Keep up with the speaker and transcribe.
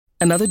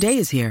Another day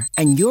is here,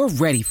 and you're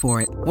ready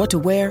for it. What to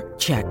wear?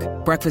 Check.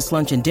 Breakfast,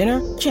 lunch, and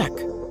dinner? Check.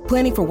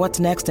 Planning for what's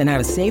next and how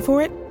to save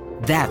for it?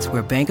 That's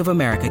where Bank of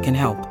America can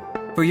help.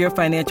 For your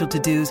financial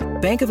to-dos,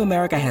 Bank of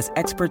America has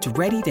experts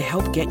ready to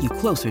help get you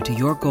closer to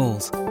your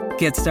goals.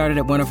 Get started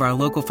at one of our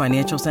local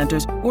financial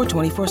centers or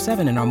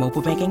 24/7 in our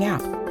mobile banking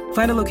app.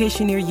 Find a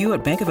location near you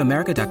at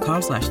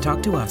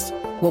bankofamerica.com/talktous.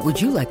 What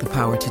would you like the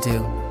power to do?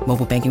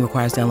 Mobile banking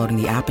requires downloading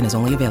the app and is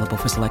only available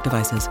for select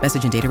devices.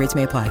 Message and data rates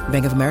may apply.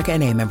 Bank of America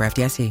N.A., member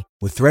FDIC.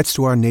 With threats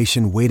to our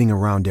nation waiting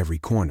around every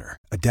corner,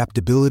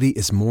 adaptability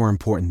is more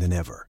important than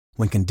ever.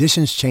 When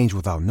conditions change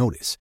without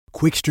notice,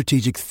 quick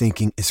strategic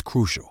thinking is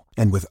crucial.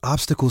 And with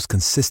obstacles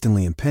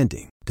consistently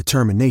impending,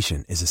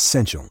 determination is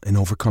essential in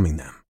overcoming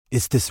them.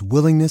 It's this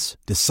willingness,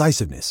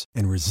 decisiveness,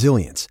 and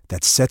resilience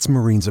that sets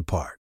Marines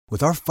apart.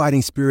 With our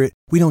fighting spirit,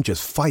 we don't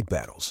just fight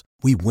battles,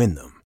 we win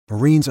them.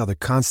 Marines are the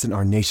constant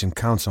our nation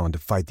counts on to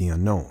fight the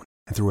unknown.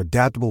 And through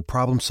adaptable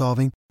problem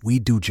solving, we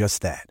do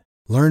just that.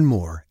 Learn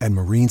more at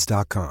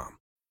marines.com.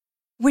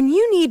 When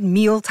you need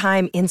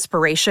mealtime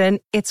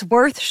inspiration, it's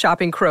worth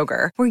shopping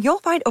Kroger, where you'll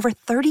find over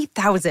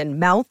 30,000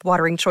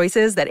 mouth-watering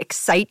choices that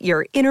excite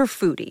your inner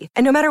foodie.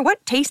 And no matter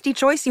what tasty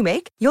choice you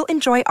make, you'll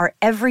enjoy our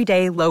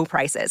everyday low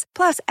prices,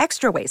 plus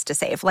extra ways to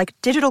save, like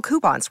digital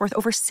coupons worth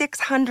over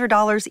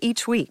 $600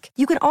 each week.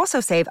 You can also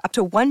save up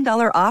to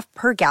 $1 off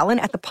per gallon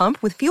at the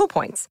pump with fuel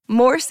points.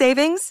 More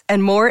savings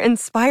and more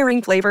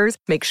inspiring flavors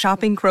make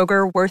shopping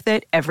Kroger worth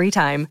it every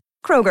time.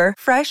 Kroger,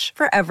 fresh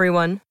for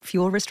everyone.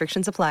 Fuel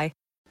restrictions apply.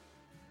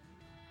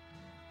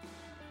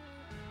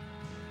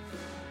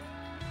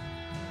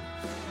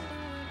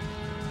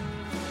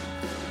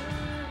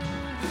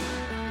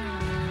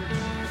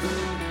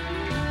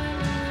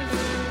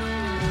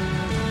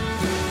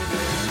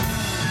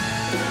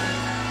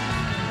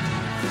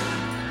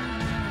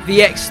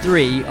 The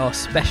X3 are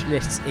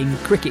specialists in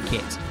cricket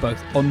kit,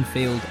 both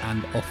on-field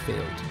and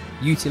off-field.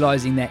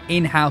 Utilising their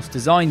in-house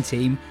design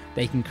team,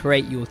 they can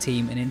create your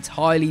team an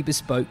entirely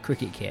bespoke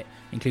cricket kit,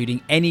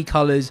 including any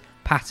colours,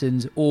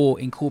 patterns, or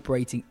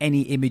incorporating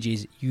any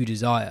images you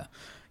desire.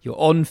 Your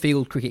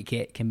on-field cricket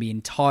kit can be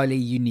entirely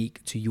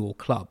unique to your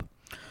club.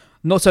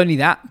 Not only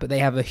that, but they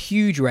have a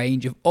huge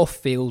range of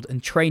off-field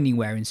and training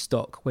wear in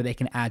stock where they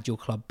can add your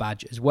club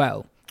badge as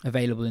well.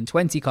 Available in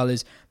 20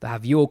 colours that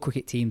have your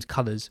cricket team's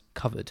colours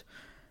covered.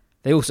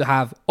 They also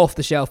have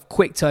off-the-shelf,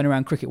 quick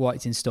turnaround cricket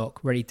whites in stock,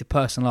 ready to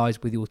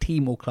personalise with your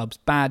team or club's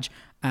badge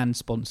and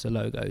sponsor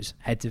logos.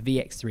 Head to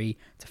VX3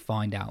 to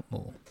find out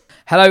more.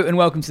 Hello and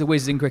welcome to the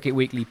Wizards in Cricket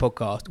Weekly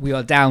podcast. We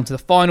are down to the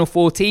final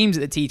four teams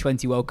at the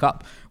T20 World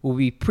Cup. We'll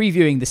be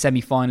previewing the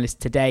semi-finalists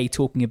today,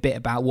 talking a bit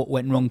about what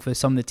went wrong for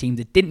some of the teams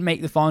that didn't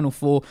make the final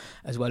four,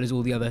 as well as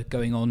all the other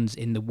going-ons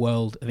in the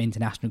world of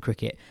international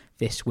cricket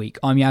this week.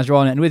 I'm Yaz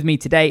Rana, and with me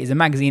today is the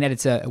magazine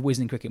editor of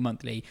Wizards in Cricket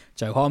Monthly,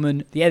 Joe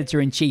Harmon, the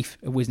editor-in-chief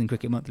of Wizards in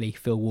Cricket Monthly,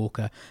 Phil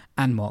Walker,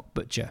 and Mark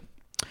Butcher.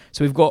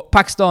 So we've got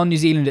Pakistan, New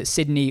Zealand at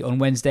Sydney on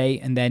Wednesday,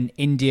 and then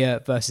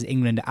India versus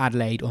England at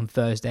Adelaide on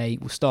Thursday.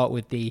 We'll start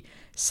with the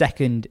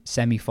second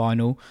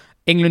semi-final.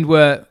 England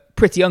were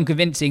pretty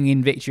unconvincing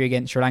in victory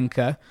against Sri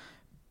Lanka,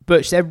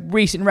 but their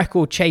recent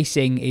record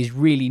chasing is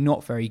really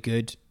not very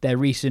good. Their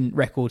recent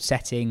record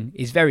setting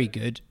is very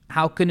good.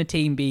 How can a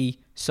team be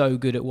so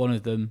good at one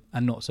of them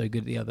and not so good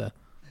at the other?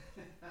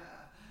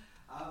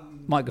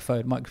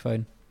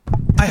 Microphone.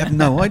 I have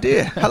no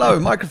idea. Hello,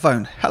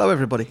 microphone. Hello,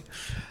 everybody.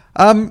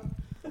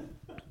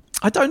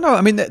 I don't know. I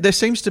mean, there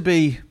seems to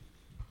be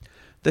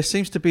a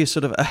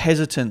sort of a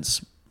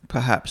hesitance,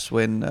 perhaps,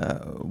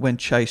 when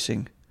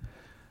chasing,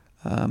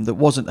 that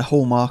wasn't a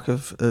hallmark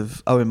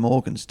of Owen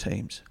Morgan's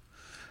teams,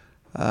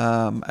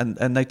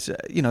 and they,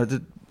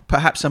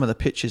 perhaps some of the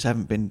pitches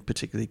haven't been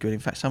particularly good. In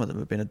fact, some of them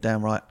have been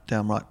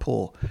downright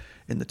poor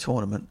in the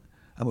tournament,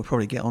 and we'll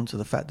probably get onto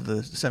the fact that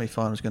the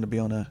semi-final is going to be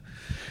on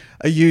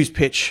a used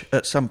pitch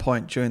at some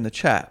point during the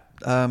chat.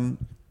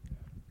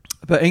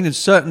 But England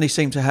certainly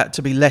seem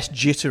to be less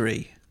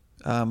jittery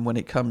when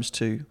it comes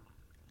to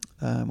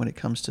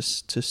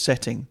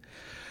setting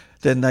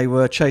than they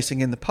were chasing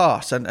in the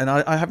past, and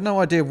I have no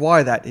idea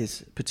why that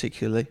is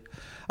particularly.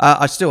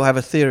 I still have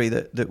a theory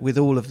that with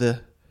all of the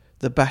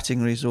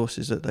batting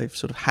resources that they've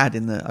sort of had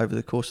over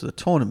the course of the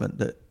tournament,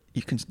 that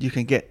you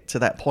can get to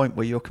that point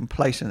where you're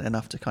complacent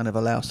enough to kind of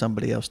allow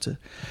somebody else to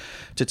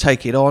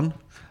take it on.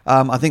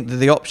 I think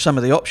that some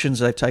of the options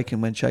they've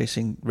taken when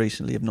chasing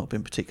recently have not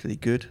been particularly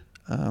good.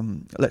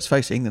 Let's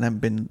face it,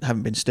 England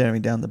haven't been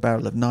staring down the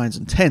barrel of 9s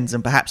and 10s,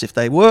 and perhaps if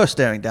they were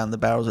staring down the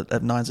barrels of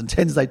 9s and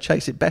 10s, they'd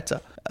chase it better.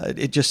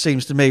 It just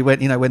seems to me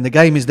when the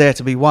game is there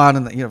to be won,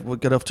 and we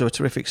got off to a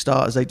terrific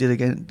start as they did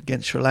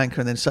against Sri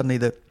Lanka, and then suddenly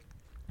the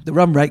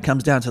run rate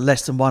comes down to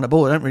less than one a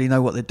ball. They don't really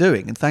know what they're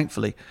doing, and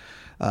thankfully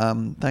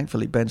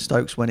Ben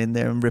Stokes went in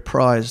there and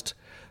reprised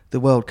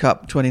the World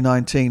Cup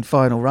 2019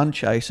 final run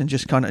chase and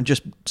just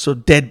sort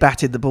of dead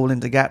batted the ball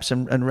into gaps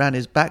and ran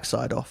his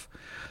backside off.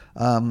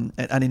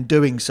 And in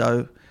doing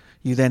so,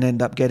 you then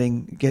end up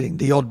getting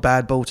the odd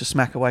bad ball to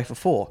smack away for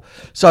 4.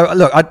 So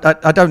look,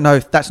 I don't know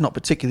if that's not a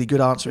particularly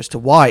good answer as to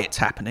why it's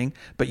happening,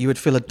 but you would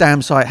feel a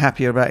damn sight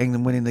happier about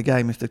England winning the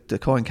game if the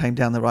coin came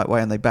down the right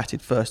way and they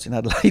batted first in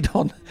Adelaide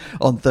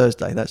on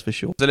Thursday, that's for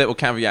sure. There's a little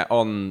caveat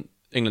on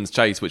England's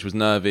chase, which was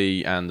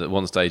nervy, and at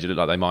one stage it looked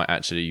like they might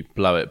actually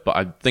blow it, but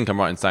I think I'm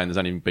right in saying there's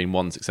only been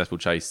one successful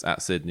chase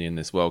at Sydney in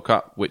this World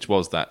Cup, which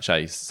was that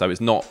chase. So it's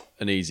not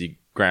an easy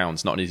ground,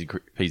 it's not an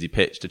easy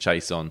pitch to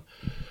chase on.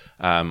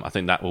 I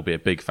think that will be a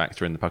big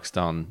factor in the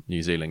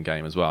Pakistan-New Zealand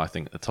game as well. I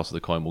think the toss of the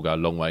coin will go a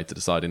long way to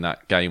deciding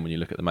that game when you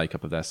look at the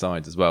makeup of their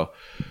sides as well.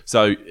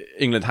 So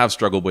England have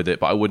struggled with it,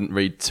 but I wouldn't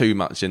read too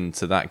much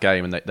into that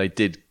game, and they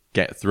did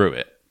get through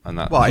it. And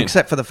that, well,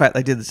 except for the fact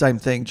they did the same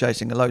thing,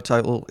 chasing a low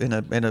total in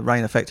a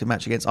rain-affected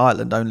match against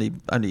Ireland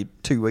only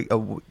 2 weeks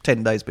or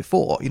 10 days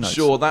before.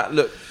 Sure, that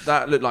looked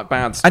like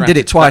bad strategy. And did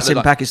it twice in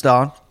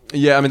Pakistan.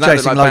 Yeah, I mean, that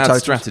looked like bad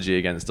strategy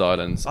against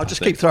Ireland. I'll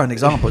just keep throwing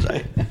examples,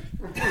 eh?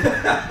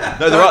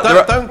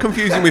 Don't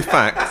confuse him with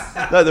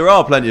facts. No, there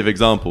are plenty of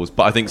examples,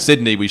 but I think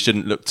Sydney, we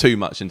shouldn't look too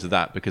much into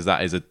that, because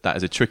that's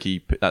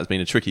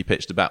been a tricky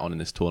pitch to bat on in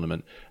this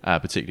tournament,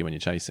 particularly when you're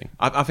chasing.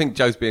 I think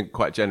Joe's being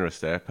quite generous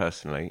there,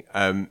 personally.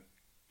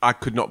 I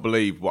could not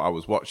believe what I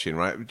was watching,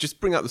 right? Just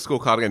bring up the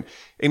scorecard again.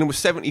 England was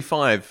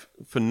 75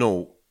 for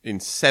 0 in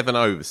 7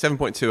 overs,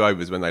 7.2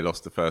 overs when they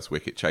lost the first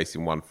wicket,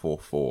 chasing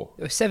 144.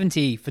 It was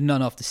 70 for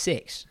none after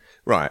 6.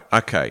 Right,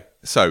 okay.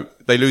 So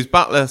they lose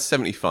Butler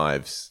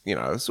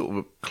 75s, sort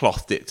of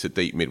clothed it to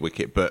deep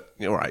mid-wicket, but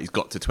all right, he's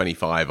got to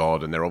 25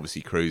 odd and they're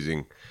obviously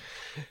cruising.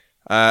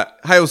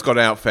 Hale's got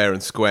out fair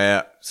and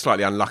square,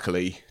 slightly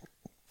unluckily.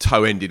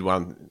 Toe-ended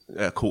one,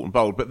 caught and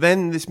bowled. But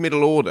then this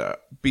middle order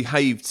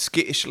behaved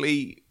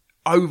skittishly,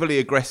 overly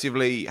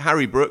aggressively.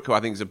 Harry Brook, who I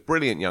think is a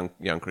brilliant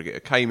young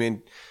cricketer, came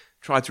in,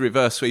 tried to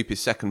reverse sweep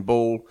his second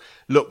ball,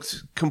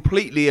 looked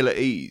completely ill at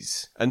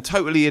ease and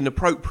totally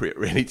inappropriate,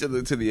 really, to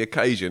the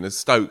occasion. As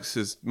Stokes,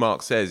 as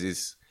Mark says,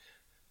 is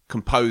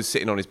composed,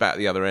 sitting on his bat at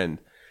the other end.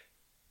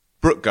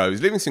 Brook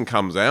goes, Livingston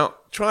comes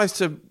out, tries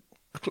to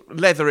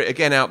leather it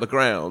again out the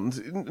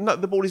ground. No,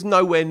 the ball is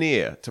nowhere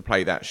near to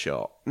play that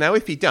shot. Now,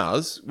 if he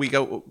does, we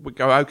go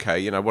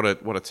okay.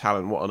 What a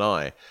talent, what an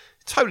eye.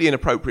 Totally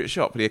inappropriate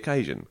shot for the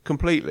occasion,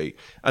 completely.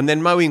 And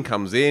then Moeen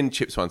comes in,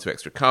 chips one to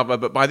extra cover.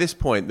 But by this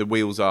point, the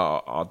wheels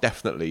are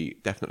definitely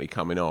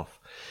coming off.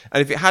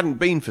 And if it hadn't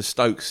been for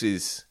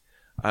Stokes's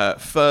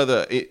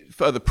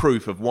further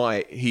proof of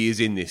why he is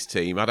in this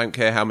team, I don't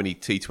care how many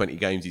T20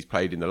 games he's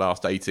played in the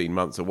last 18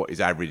 months or what his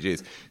average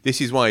is.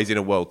 This is why he's in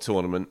a world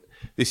tournament.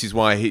 This is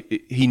why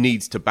he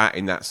needs to bat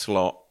in that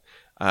slot.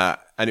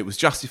 And it was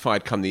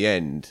justified come the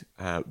end.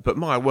 But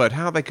my word,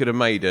 how they could have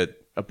made a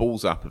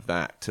balls up of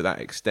that to that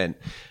extent.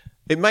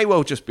 It may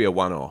well just be a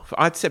one-off.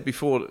 I'd said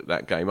before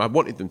that game, I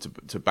wanted them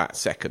to bat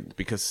second,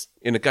 because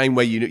in a game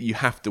where you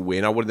have to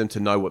win, I wanted them to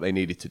know what they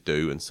needed to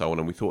do and so on.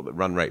 And we thought that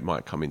run rate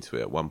might come into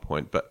it at one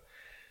point. But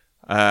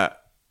it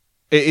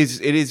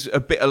is a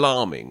bit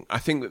alarming. I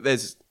think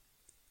that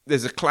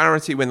there's a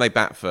clarity when they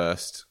bat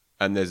first,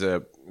 and there's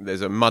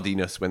a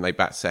muddiness when they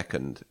bat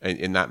second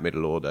in that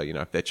middle order.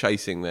 If they're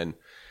chasing, then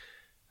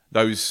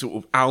those sort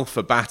of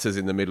alpha batters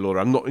in the middle order,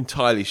 I'm not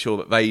entirely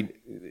sure that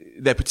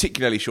they're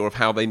particularly sure of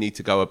how they need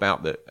to go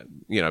about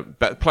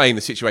playing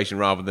the situation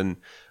rather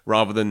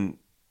than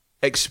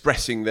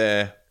expressing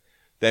their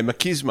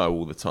machismo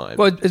all the time.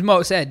 Well, as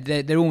Mark said,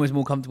 they're almost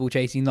more comfortable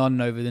chasing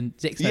none over than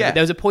 6 over. Yeah.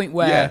 There was a point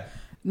where,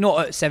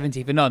 not at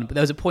 70 for none, but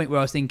there was a point where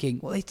I was thinking,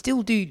 well, they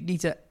still do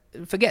need to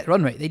forget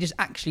run rate. They just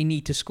actually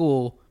need to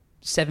score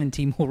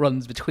 70 more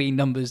runs between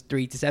numbers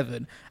 3 to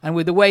 7, and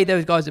with the way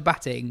those guys are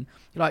batting,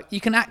 you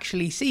can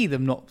actually see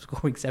them not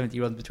scoring 70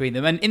 runs between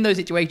them. And in those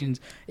situations,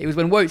 it was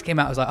when Woakes came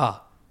out, I was like,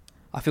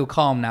 I feel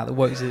calm now that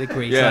Woakes is at the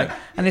crease. Yeah.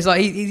 And it's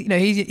like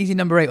he's in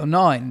number 8 or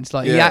 9. It's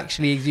like he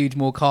actually exudes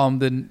more calm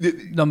than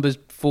numbers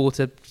 4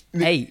 to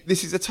 8.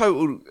 This is a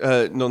total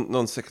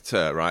non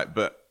sequitur, right?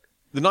 But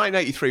the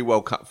 1983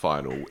 World Cup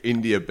final,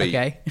 India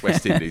beat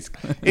West Indies.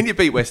 India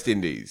beat West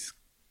Indies.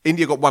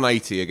 India got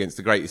 180 against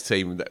the greatest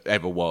team that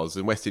ever was,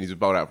 and West Indies were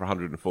bowled out for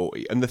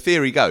 140. And the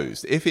theory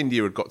goes, if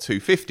India had got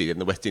 250, then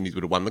the West Indies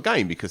would have won the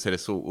game, because they'd have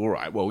thought, all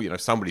right, well,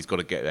 somebody's got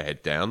to get their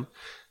head down,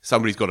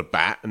 somebody's got to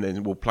bat, and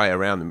then we'll play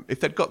around them. If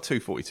they'd got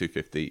 240,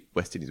 250,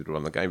 West Indies would have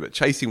won the game. But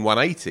chasing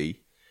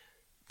 180,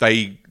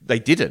 they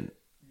didn't,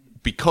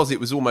 because it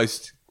was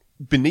almost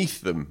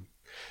beneath them.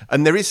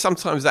 And there is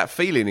sometimes that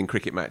feeling in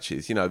cricket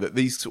matches, that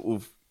these sort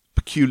of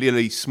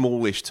peculiarly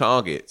smallish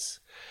targets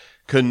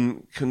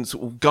can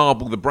sort of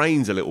garble the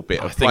brains a little bit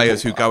of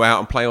players who go out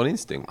and play on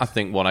instinct. I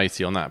think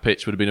 180 on that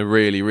pitch would have been a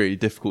really, really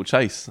difficult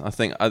chase. I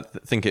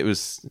think it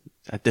was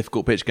a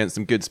difficult pitch against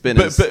some good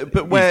spinners.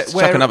 But where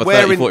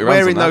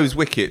in those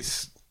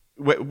wickets,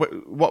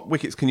 what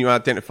wickets can you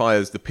identify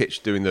as the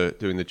pitch doing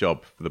the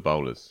job for the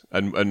bowlers?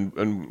 And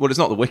well, it's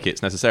not the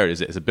wickets necessarily,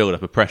 is it? It's a build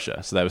up of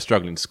pressure. So they were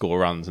struggling to score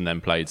runs and then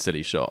played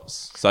silly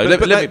shots. So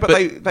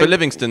but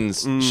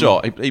Livingston's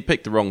shot, he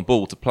picked the wrong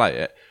ball to play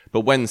it.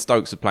 But when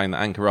Stokes were playing the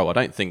anchor role, I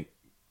don't think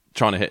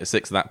trying to hit a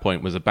 6 at that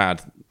point was a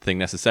bad thing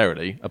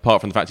necessarily,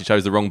 apart from the fact he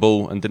chose the wrong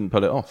ball and didn't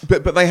pull it off.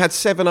 But they had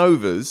 7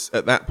 overs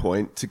at that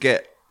point to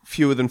get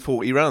fewer than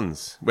 40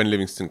 runs when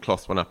Livingston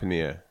clothed one up in the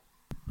air.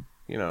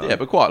 Yeah,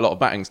 but quite a lot of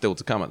batting still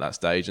to come at that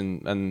stage,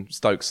 and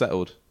Stokes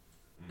settled.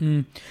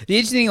 The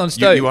interesting thing on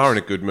Stokes... You are in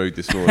a good mood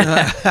this morning.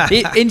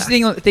 The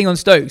interesting thing on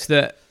Stokes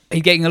that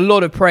he's getting a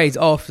lot of praise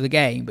after the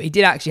game, but he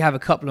did actually have a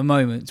couple of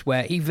moments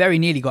where he very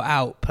nearly got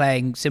out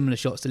playing similar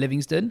shots to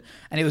Livingston,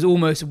 and it was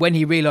almost when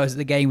he realised that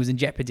the game was in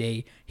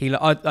jeopardy.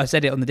 I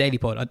said it on the Daily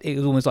Pod. It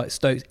was almost like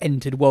Stokes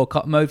entered World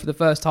Cup mode for the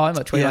first time,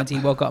 like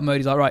 2019 World Cup mode.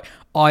 He's like, right,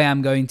 I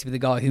am going to be the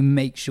guy who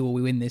makes sure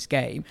we win this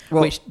game.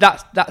 Well, which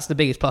that's the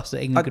biggest plus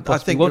that England could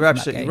possibly want. I think you're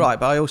absolutely right,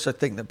 but I also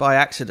think that by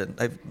accident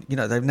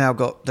they've now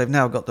got the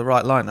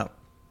right lineup,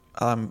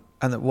 and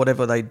that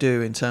whatever they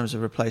do in terms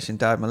of replacing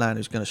Dawid Malan,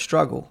 who's going to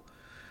struggle.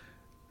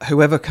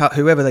 Whoever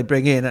they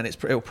bring in, and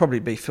it'll probably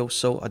be Phil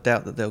Salt. I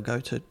doubt that they'll go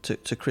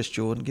to Chris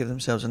Jordan, give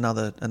themselves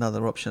another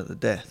option at the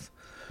death.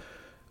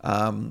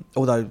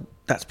 Although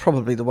that's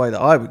probably the way that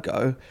I would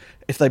go.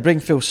 If they bring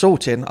Phil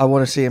Salt in, I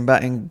want to see him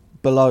batting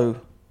below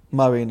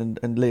Moeen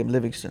and Liam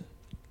Livingstone.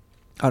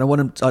 I don't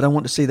want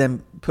to see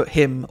them put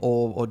him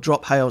or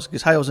drop Hales,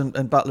 because Hales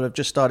and Butler have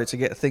just started to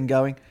get a thing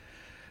going.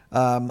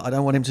 I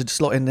don't want him to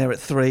slot in there at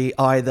 3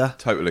 either.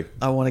 Totally.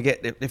 I want to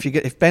get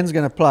if Ben's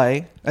going to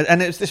play,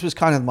 and this was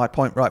kind of my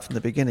point right from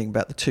the beginning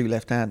about the 2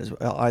 left-handers,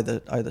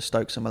 either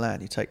Stokes or Malan.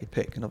 You take your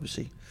pick, and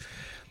obviously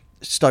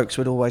Stokes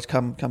would always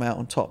come out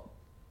on top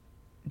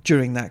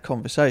during that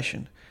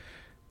conversation.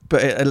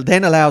 But it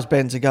then allows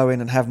Ben to go in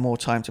and have more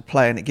time to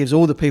play, and it gives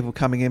all the people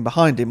coming in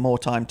behind him more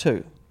time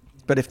too.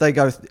 But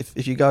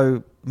if you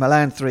go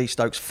Malan 3,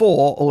 Stokes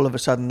 4, all of a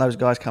sudden those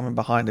guys coming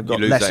behind have got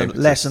less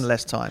and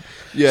less time.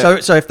 Yeah.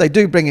 So if they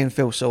do bring in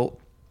Phil Salt,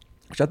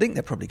 which I think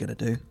they're probably going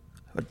to do,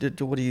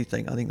 what do you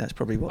think? I think that's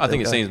probably what. I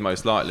think it seems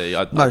most likely.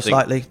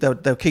 Likely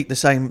they'll keep the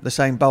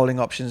same bowling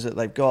options that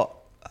they've got,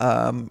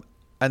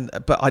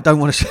 but I don't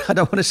want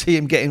to see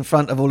him get in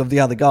front of all of the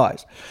other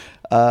guys.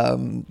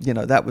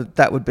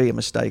 That would be a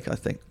mistake, I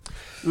think.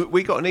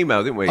 We got an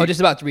email, didn't we? I was just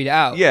about to read it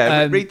out.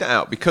 Yeah, read that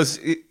out, because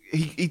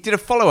he did a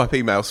follow-up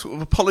email sort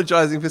of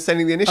apologising for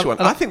sending the initial one.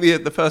 I think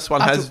the first one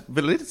has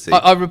validity.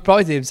 I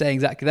replied to him saying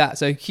exactly that.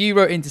 So Hugh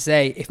wrote in to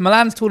say, if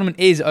Milan's tournament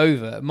is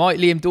over, might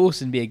Liam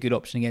Dawson be a good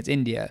option against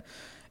India?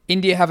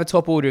 India have a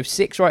top order of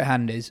 6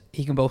 right-handers.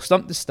 He can bowl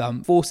stump to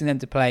stump, forcing them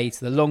to play to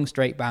the long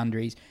straight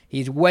boundaries. He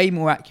is way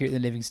more accurate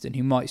than Livingstone,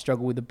 who might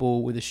struggle with the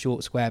ball with the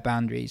short square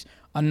boundaries.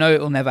 I know it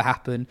will never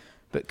happen,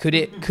 but could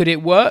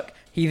it work?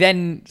 He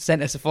then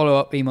sent us a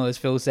follow-up email, as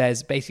Phil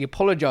says, basically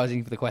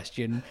apologising for the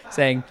question,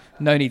 saying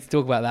no need to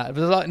talk about that.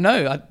 But I was like,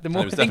 no. The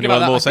more I think about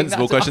that, more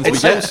sensible questions we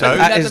get.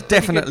 That is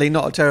definitely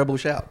not a terrible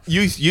shout.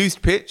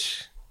 Used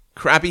pitch,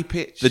 crabby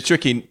pitch. The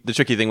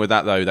tricky thing with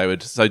that though,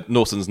 so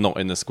Nawson's not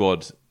in the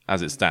squad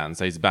as it stands.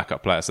 So he's a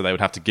backup player, so they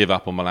would have to give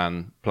up on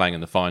Malan playing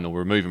in the final,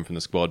 remove him from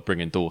the squad,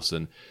 bring in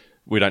Dawson.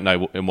 We don't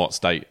know in what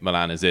state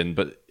Malan is in,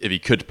 but if he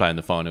could play in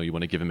the final, you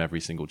want to give him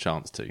every single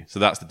chance to. So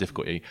that's the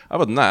difficulty.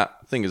 Other than that,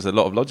 I think there's a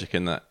lot of logic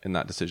in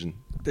that decision.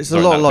 There's a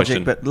lot of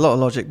logic,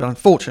 but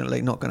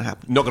unfortunately not going to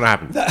happen. Not going to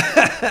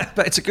happen.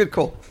 But it's a good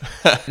call.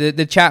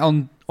 The chat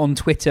on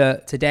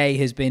Twitter today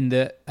has been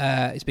that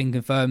it's been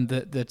confirmed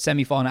that the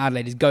semi-final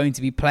Adelaide is going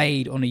to be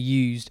played on a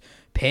used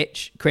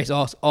pitch. Chris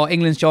asks, are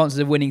England's chances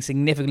of winning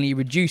significantly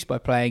reduced by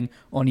playing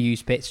on a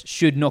used pitch?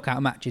 Should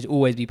knockout matches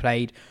always be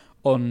played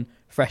on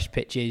fresh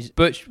pitches?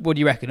 Butch, what do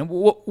you reckon?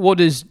 What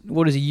does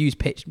a used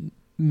pitch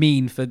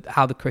mean for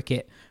how the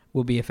cricket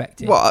will be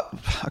affected? Well,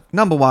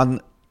 number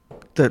one,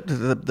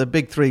 the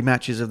big 3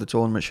 matches of the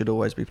tournament should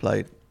always be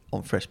played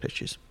on fresh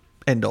pitches.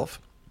 End of.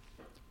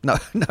 No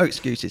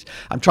excuses.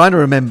 I'm trying to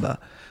remember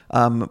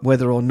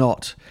whether or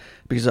not,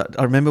 because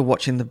I remember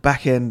watching the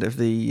back end of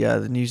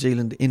the New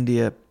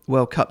Zealand-India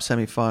World Cup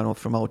semi-final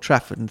from Old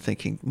Trafford and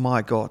thinking,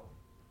 my God,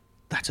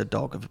 that's a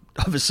dog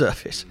of a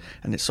surface.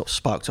 And it sort of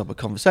sparked up a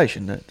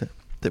conversation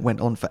that went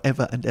on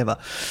forever and ever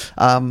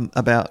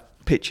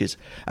about pitches.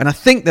 And I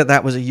think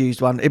that was a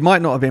used one. It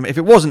might not have been. If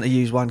it wasn't a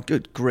used one,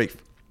 good grief.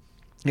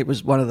 It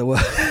was one of the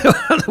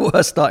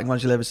worst starting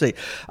ones you'll ever see.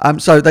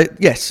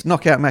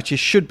 Knockout matches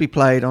should be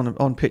played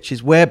on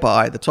pitches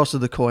whereby the toss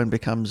of the coin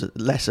becomes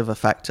less of a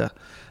factor.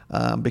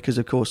 Because,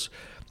 of course,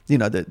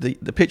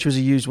 the pitch was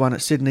a used one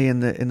at Sydney in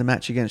the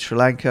match against Sri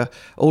Lanka.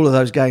 All of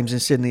those games in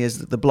Sydney,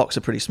 the blocks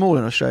are pretty small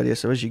in Australia,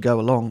 so as you go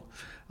along,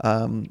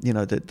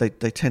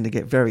 they tend to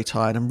get very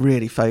tired and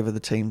really favour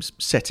the teams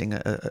setting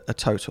a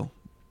total,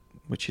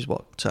 which is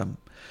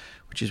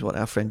what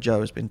our friend Joe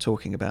has been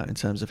talking about in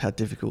terms of how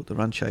difficult the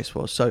run chase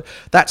was. So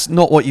that's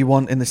not what you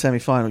want in the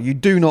semi-final. You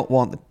do not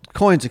want the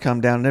coin to come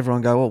down and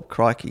everyone go, oh,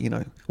 crikey,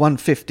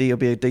 150 will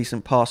be a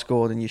decent pass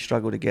score, then you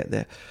struggle to get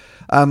there.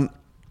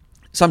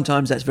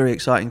 Sometimes that's very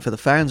exciting for the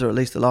fans, or at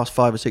least the last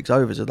 5 or 6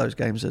 overs of those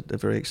games are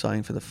very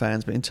exciting for the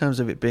fans. But in terms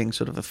of it being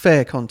sort of a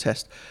fair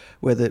contest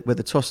where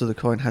the toss of the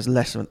coin has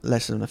less of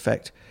an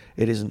effect,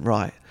 it isn't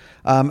right.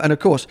 And of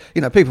course,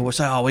 people will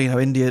say,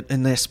 India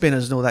and their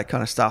spinners and all that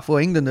kind of stuff. Well,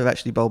 England have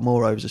actually bowled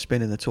more overs of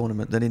spin in the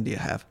tournament than India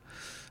have.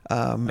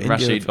 And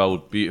Rashid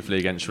bowled beautifully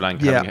against Sri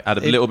Lanka, having had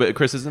a little bit of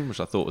criticism, which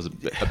I thought was a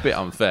bit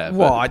unfair.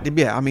 Well,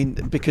 I mean,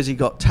 because he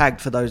got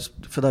tagged for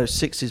those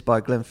sixes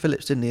by Glenn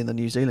Phillips, didn't he, in the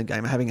New Zealand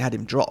game, having had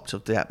him dropped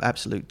of the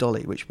absolute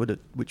dolly, which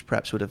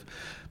perhaps would have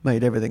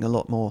made everything a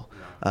lot more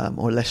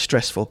or less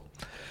stressful.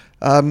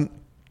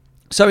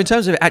 So in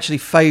terms of actually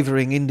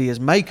favouring India's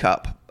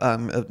makeup,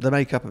 the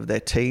makeup of their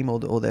team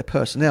or their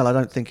personnel, I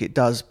don't think it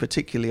does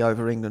particularly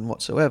over England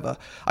whatsoever.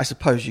 I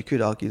suppose you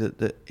could argue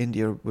that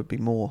India would be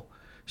more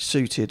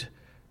suited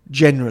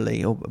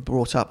generally or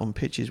brought up on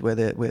pitches where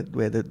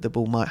the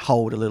ball might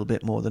hold a little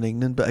bit more than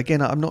England. But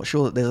again, I'm not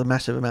sure that there's a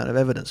massive amount of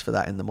evidence for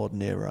that in the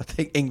modern era. I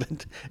think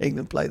England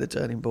play the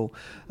turning ball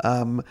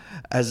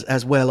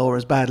as well or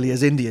as badly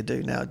as India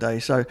do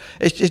nowadays. So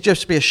it's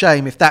just be a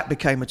shame if that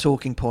became a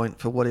talking point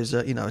for what is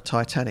a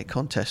titanic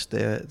contest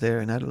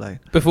there in Adelaide.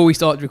 Before we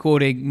started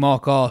recording,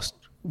 Mark asked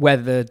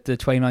whether the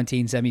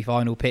 2019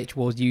 semi-final pitch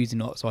was used or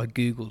not, so I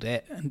googled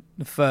it, and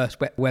the first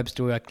web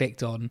story I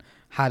clicked on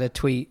had a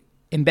tweet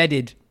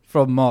embedded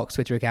from Mark's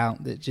Twitter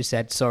account that just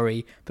said,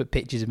 sorry, but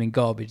pitches have been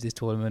garbage this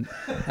tournament.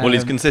 Well,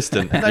 he's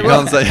consistent. You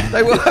can't say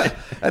they were,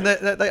 and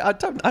I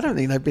don't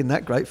think they've been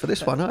that great for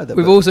this one either.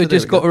 We've also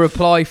just got a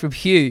reply from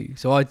Hugh.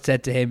 So I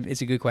said to him,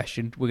 it's a good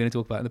question, we're going to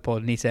talk about it in the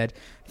pod, and he said,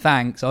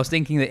 thanks, I was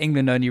thinking that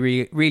England only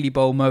really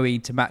bowl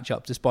Moeen to match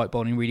up despite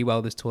bowling really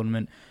well this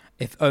tournament.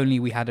 If only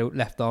we had a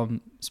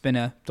left-arm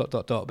spinner, ...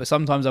 But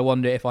sometimes I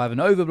wonder if I have an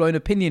overblown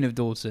opinion of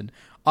Dawson.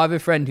 I have a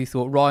friend who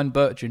thought Ryan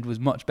Bertrand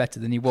was much better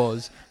than he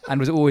was and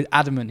was always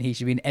adamant he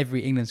should be in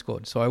every England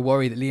squad. So I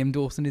worry that Liam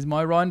Dawson is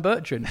my Ryan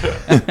Bertrand,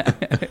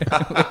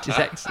 which is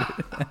excellent.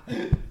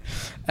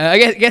 I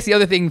guess the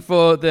other thing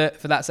for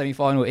that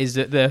semi-final is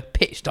that the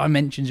pitch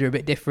dimensions are a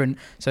bit different.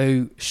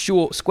 So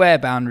short square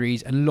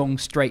boundaries and long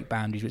straight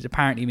boundaries, which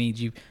apparently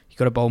means you've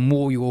got to bowl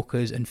more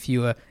Yorkers and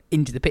fewer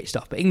into the pitch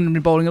stuff. But England have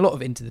been bowling a lot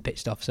of into the pitch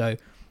stuff, so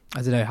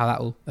I don't know how that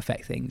will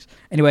affect things.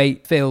 Anyway,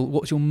 Phil,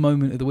 what's your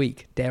moment of the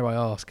week? Dare I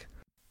ask?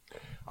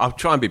 I'll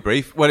try and be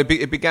brief. Well,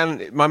 it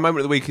began. My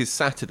moment of the week is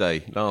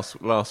Saturday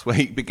last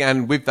week.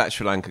 Began with that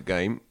Sri Lanka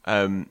game.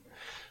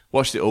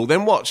 Watched it all.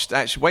 Then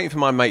waiting for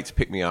my mate to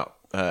pick me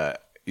up.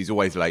 He's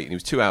always late, and he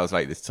was 2 hours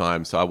late this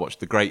time. So I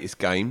watched The Greatest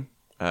Game,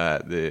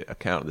 the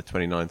account of the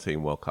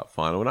 2019 World Cup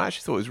final, and I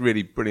actually thought it was a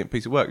really brilliant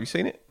piece of work. Have you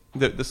seen it?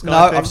 The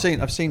Sky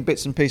thing? I've seen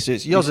bits and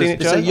pieces. It's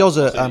a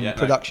Yoza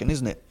production,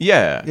 isn't it?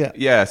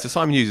 Yeah. So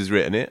Simon Hughes has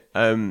written it.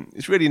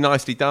 It's really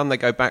nicely done. They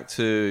go back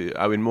to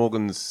Owen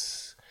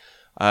Morgan's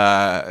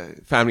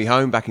family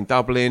home back in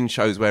Dublin.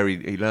 Shows where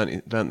he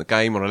learnt the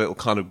game on a little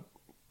kind of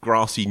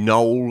grassy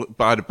knoll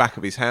by the back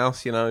of his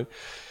house,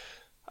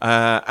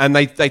 and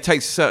they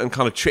take certain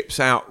kind of trips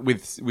out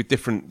with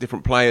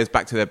different players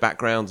back to their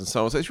backgrounds and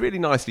so on. So it's really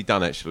nicely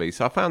done actually.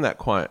 So I found that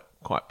quite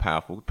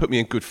powerful. Put me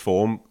in good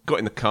form. Got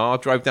in the car,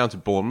 drove down to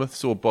Bournemouth,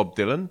 saw Bob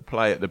Dylan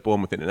play at the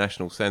Bournemouth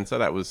International Centre.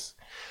 That was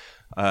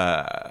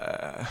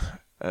an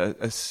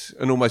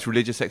almost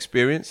religious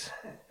experience.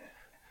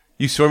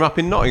 You saw him up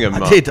in Nottingham,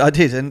 Mark. I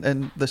did,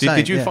 and the same.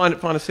 Did you find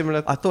a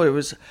similar? I thought it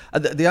was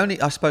the only.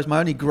 I suppose my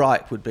only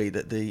gripe would be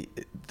that the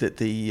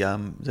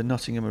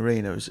Nottingham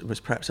Arena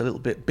was perhaps a little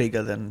bit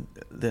bigger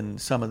than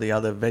some of the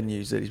other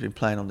venues that he's been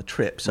playing on the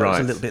trip, so it was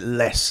a little bit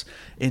less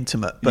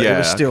intimate. But it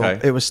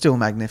was still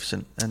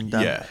magnificent, and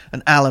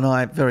Al and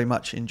I very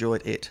much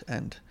enjoyed it,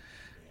 and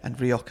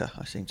Rioja,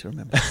 I seem to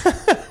remember.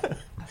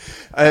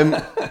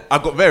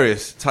 I've got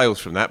various tales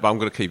from that, but I'm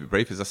going to keep it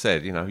brief. As I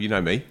said, you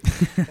know me,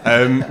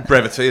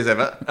 brevity as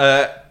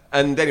ever.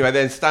 And anyway,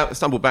 then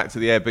stumbled back to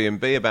the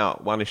Airbnb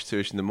about 1ish,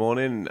 2ish in the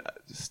morning.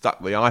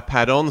 Stuck the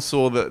iPad on,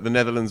 saw that the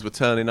Netherlands were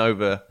turning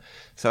over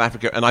South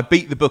Africa, and I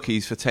beat the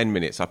bookies for 10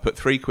 minutes. I put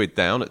 £3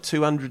 down at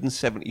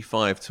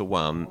 275 to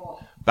 1,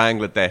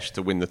 Bangladesh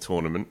to win the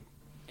tournament.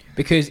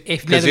 Because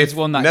if Netherlands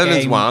won that game,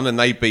 Netherlands won and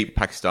they beat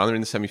Pakistan, they're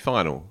in the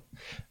semi-final.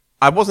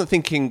 I wasn't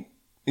thinking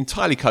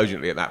entirely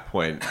cogently at that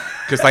point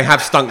because they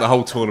have stunk the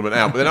whole tournament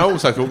out. But then I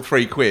also thought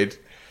 £3,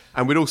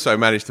 and we'd also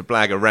managed to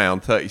blag a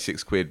round,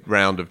 £36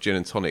 round of gin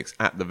and tonics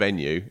at the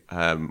venue,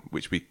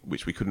 which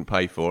we couldn't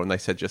pay for, and they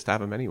said just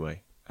have them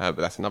anyway. But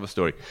that's another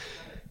story.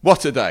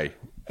 What a day!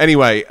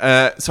 Anyway,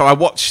 so I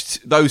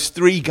watched those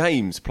 3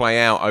 games play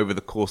out over the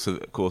course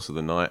of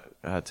the night.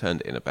 Turned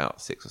it in about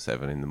 6 or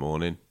 7 in the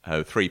morning.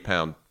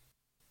 £3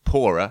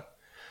 poorer,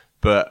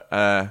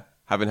 but.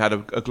 Having had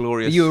a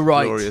glorious,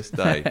 glorious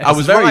day. I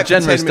was very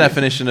generous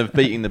definition of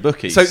beating the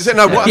bookies. So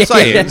no, what I'm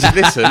saying,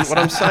 listen, what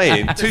I'm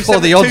saying,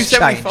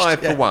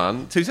 275 to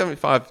 1,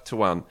 275 to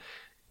 1.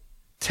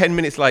 10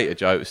 minutes later,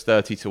 Joe, it was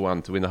 30 to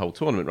 1 to win the whole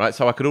tournament, right?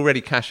 So I could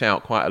already cash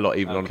out quite a lot,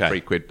 even on a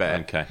 £3 bet.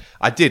 Okay.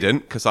 I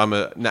didn't, because I'm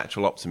a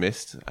natural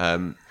optimist.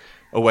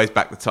 Always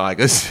back the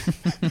Tigers.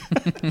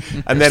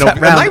 And then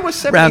they were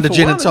 70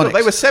 for 1.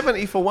 They were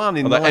 70 for 1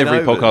 in 9 every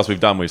overs. podcast we've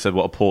done, we've said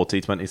what a poor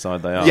T20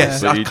 side they are.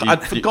 Yes,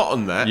 I'd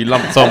forgotten that. You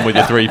lumped on with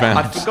your £3.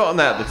 I'd forgotten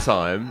that at the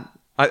time.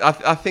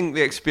 I think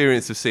the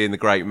experience of seeing the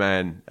great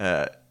man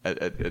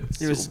It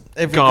was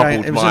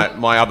garbled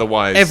my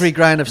otherwise every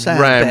grain of sand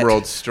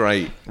ramrod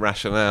straight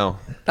rationale.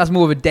 That's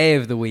more of a day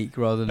of the week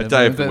rather than a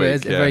day of the week.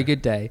 It's a very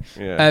good day.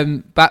 Yeah.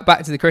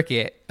 Back to the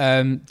cricket.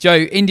 Joe,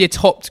 India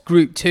topped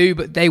Group 2,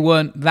 but they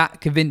weren't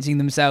that convincing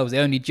themselves. They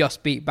only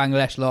just beat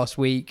Bangladesh last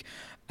week.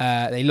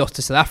 They lost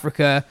to South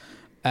Africa.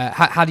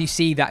 How do you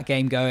see that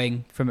game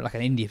going from like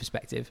an India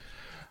perspective?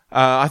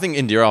 I think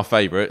India are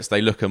favourites.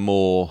 They look a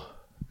more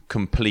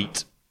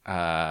complete,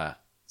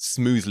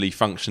 smoothly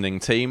functioning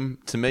team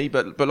to me.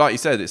 But like you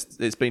said,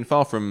 it's been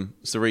far from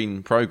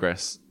serene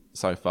progress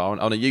so far.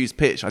 On a used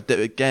pitch, I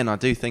do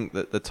think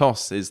that the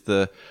toss is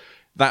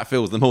that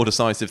feels the more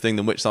decisive thing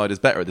than which side is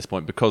better at this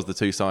point, because the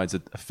two sides are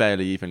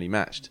fairly evenly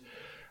matched,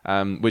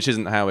 which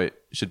isn't how it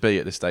should be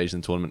at this stage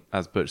in the tournament.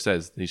 As Butch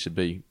says, these should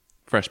be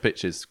fresh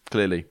pitches,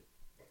 clearly.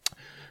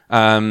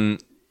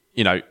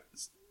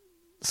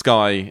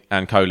 Sky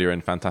and Kohli are in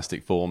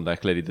fantastic form. They're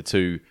clearly the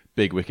two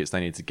big wickets they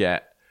need to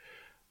get.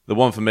 The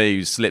one for me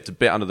who's slipped a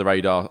bit under the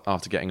radar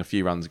after getting a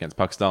few runs against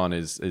Pakistan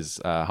is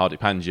Hardik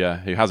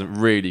Pandya, who hasn't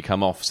really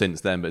come off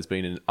since then, but has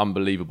been in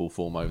unbelievable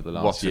form over the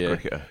last year.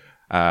 What's a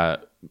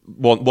cricketer?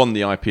 Won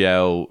the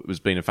IPL, has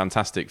been in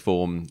fantastic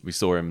form. We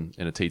saw him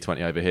in a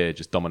T20 over here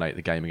just dominate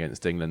the game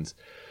against England.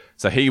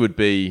 So he would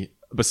be,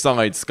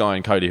 besides Sky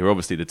and Kohli, who are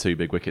obviously the two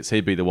big wickets,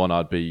 he'd be the one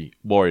I'd be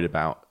worried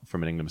about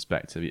from an England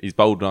perspective. He's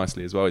bowled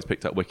nicely as well. He's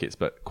picked up wickets,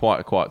 but quite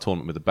a quiet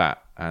tournament with the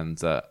bat.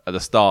 And at the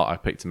start, I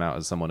picked him out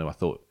as someone who I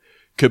thought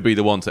could be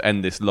the one to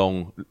end this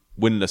long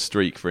winless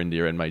streak for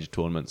India in major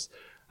tournaments.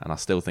 And I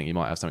still think he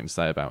might have something to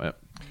say about it.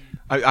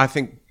 I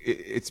think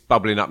it's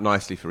bubbling up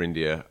nicely for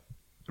India.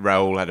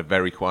 Rahul had a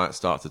very quiet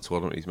start to the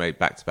tournament. He's made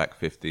back-to-back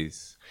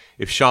 50s.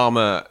 If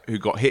Sharma, who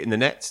got hit in the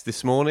nets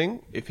this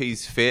morning, if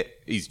he's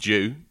fit, he's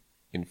due,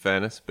 in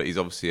fairness, but he's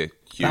obviously a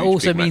huge That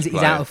also big means match that he's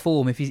player. out of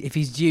form. If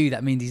he's due,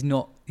 that means he's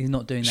not doing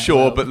that.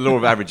 Sure, well. but law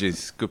of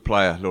averages, good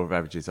player. Law of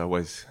averages, I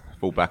always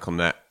fall back on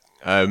that.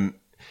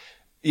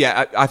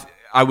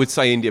 I would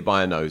say India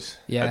by a nose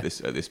at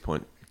this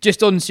point.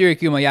 Just on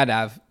Suryakumar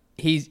Yadav,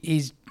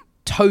 he's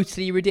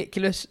totally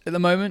ridiculous at the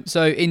moment.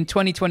 So in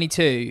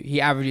 2022,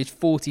 he averaged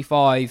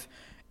 45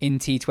 in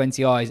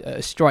T20Is at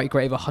a strike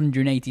rate of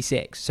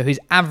 186. So his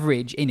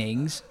average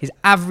innings is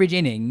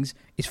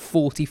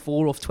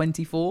 44 off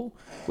 24,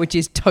 which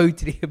is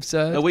totally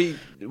absurd. We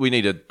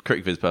need a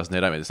cricket viz person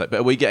here, don't we? But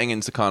are we getting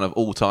into kind of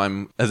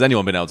all-time... Has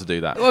anyone been able to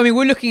do that? Well, I mean,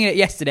 we're looking at it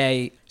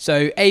yesterday.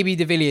 So AB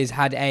de Villiers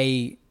had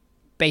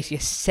basically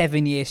a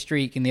 7-year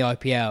streak in the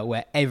IPL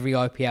where every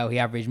IPL he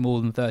averaged more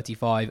than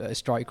 35 at a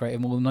strike rate of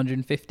more than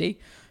 150.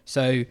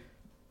 So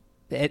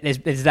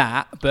there's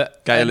that.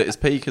 But Gale at his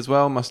peak as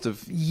well must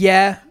have...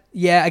 Yeah,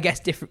 I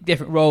guess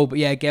different role, but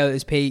yeah, Gale at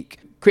his peak.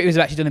 Cricketers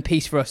have actually done a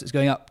piece for us that's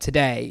going up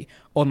today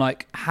on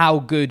like how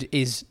good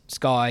is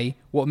Sky,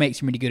 what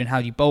makes him really good, and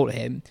how do you bowl at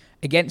him.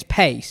 Against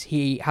pace,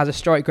 he has a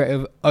strike rate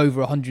of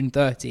over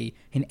 130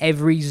 in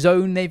every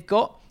zone they've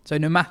got. So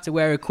no matter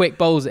where a quick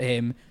bowls at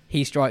him,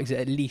 he strikes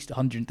at least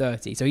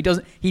 130. So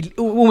he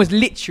almost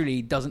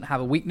literally doesn't have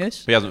a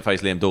weakness. He hasn't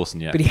faced Liam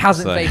Dawson yet. But he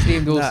hasn't faced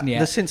Liam Dawson yet.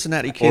 The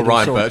Cincinnati kid Or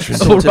Ryan will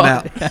Bertrand. sort him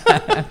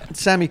out.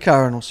 Sammy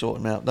Curran will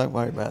sort him out. Don't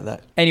worry about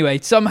that. Anyway,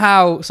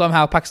 somehow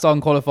Pakistan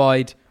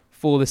qualified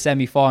for the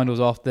semi-finals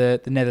after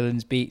the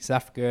Netherlands beat South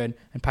Africa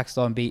and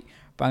Pakistan beat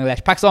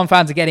Bangladesh. Pakistan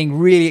fans are getting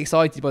really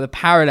excited by the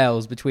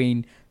parallels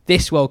between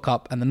this World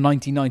Cup and the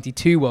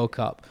 1992 World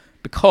Cup,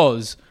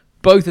 because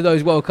both of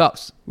those World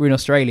Cups were in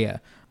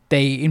Australia.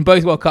 In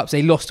both World Cups,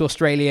 they lost to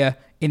Australia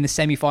in the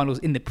semi-finals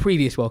in the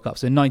previous World Cup.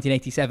 So in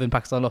 1987,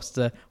 Pakistan lost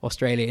to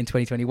Australia. In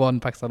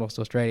 2021, Pakistan lost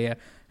to Australia.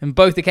 And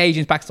both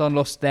occasions, Pakistan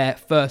lost their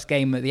first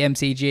game at the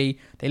MCG.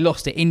 They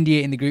lost to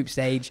India in the group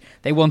stage.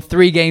 They won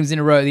 3 games in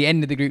a row at the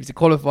end of the group to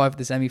qualify for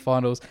the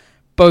semi-finals.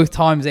 Both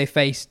times they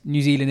faced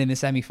New Zealand in the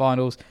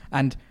semi-finals,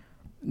 and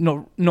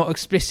not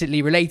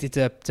explicitly related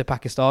to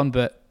Pakistan,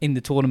 but in the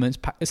tournaments,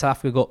 South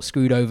Africa got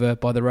screwed over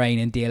by the rain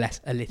and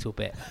DLS a little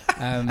bit.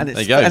 And it's,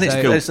 there you go. and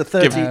it's a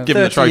 30, give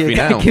him the trophy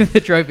now. Give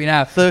the trophy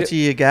now.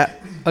 30-year gap.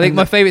 I think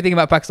my favourite thing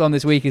about Pakistan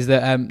this week is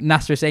that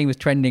Nasser Hussain was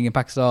trending in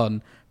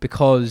Pakistan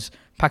because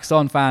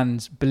Pakistan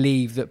fans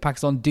believe that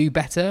Pakistan do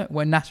better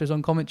when Nasser is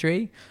on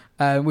commentary,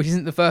 which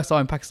isn't the first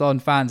time Pakistan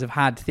fans have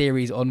had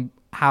theories on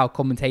how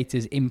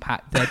commentators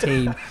impact their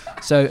team.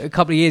 So a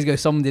couple of years ago,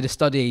 someone did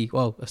but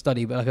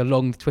like a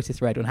long Twitter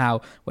thread on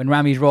how when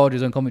Ramiz Raj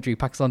is on commentary,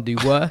 Pakistan do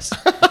worse.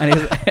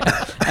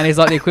 and it's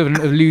like the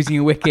equivalent of losing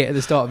a wicket at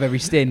the start of every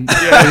stint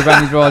with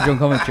Ramiz Raj on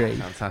commentary.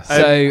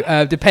 Fantastic.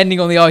 So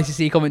depending on the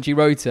ICC commentary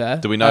rota...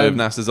 Do we know if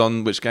Nasser's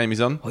on, which game he's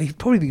on? Well, he'd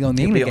probably be on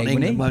the England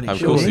game, wouldn't he?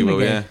 Of course he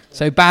will, yeah.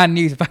 So bad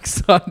news for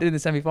Pakistan in the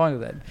semi-final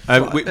then.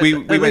 At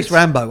least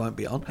Rambo won't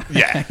be on.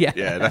 Yeah,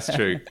 that's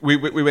true. We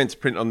went to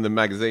print on the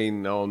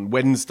magazine on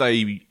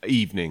Wednesday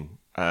evening,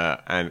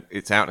 and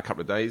it's out in a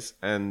couple of days,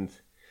 and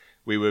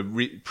we were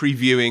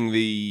previewing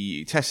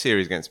the Test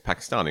series against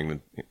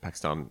Pakistan,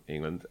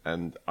 England,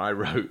 and I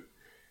wrote,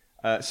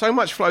 so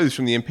much flows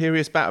from the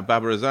imperious bat of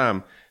Babar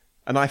Azam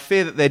And I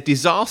fear that their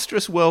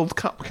disastrous World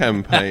Cup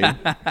campaign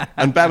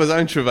and Baba's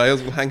own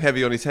travails will hang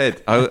heavy on his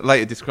head. I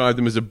later described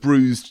them as a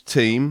bruised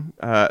team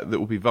that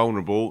will be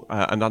vulnerable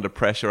and under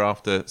pressure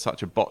after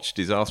such a botched,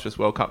 disastrous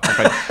World Cup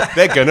campaign.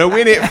 They're going to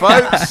win it,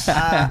 folks.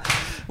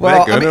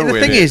 Well, I mean, the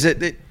thing is that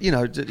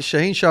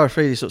Shaheen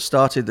Sharafidi sort of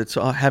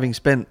started having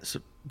spent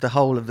the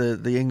whole of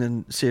the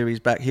England series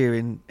back here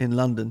in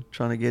London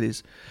trying to get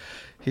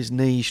his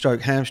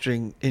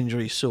knee/hamstring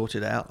injury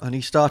sorted out, and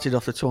he started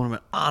off the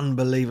tournament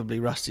unbelievably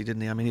rusty,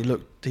 didn't he? I mean,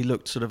 he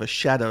looked sort of a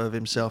shadow of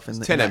himself in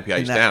the 10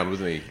 mph down,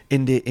 wasn't he?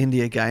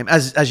 India game,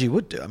 as you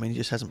would do. I mean, he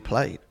just hasn't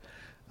played.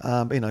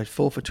 4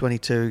 for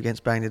 22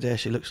 against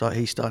Bangladesh. It looks like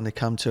he's starting to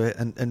come to it.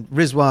 And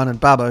Rizwan and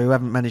Baba, who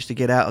haven't managed to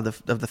get out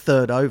of the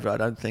third over, I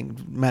don't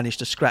think, managed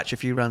to scratch a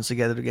few runs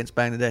together against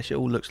Bangladesh. It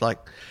all looks like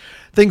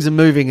things are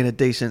moving in a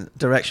decent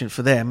direction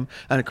for them.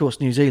 And of course,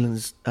 New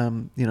Zealand's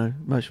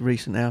most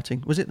recent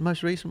outing, was it the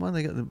most recent one?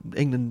 They got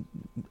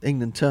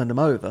England turned them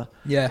over.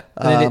 Yeah.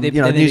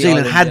 New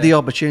Zealand had the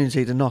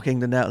opportunity to knock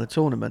England out of the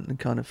tournament and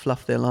kind of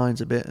fluff their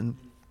lines a bit,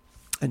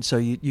 and so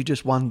you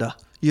just wonder.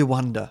 You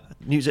wonder.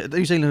 New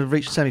Zealand have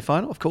reached the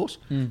semi-final, of course,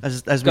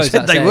 as we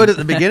said they would at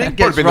the beginning.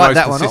 Gets right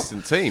that one off. Probably the most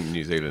consistent team,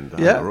 New Zealand,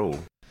 overall.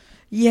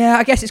 Yeah,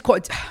 I guess it's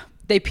quite.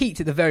 They peaked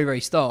at the very, very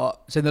start.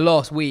 So in the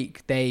last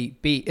week, they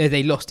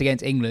lost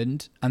against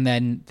England, and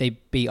then they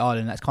beat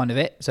Ireland. That's kind of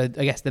it. So I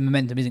guess the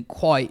momentum isn't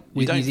quite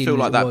with New Zealand. You don't feel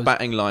like that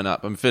batting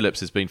lineup, and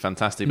Phillips has been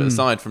fantastic. But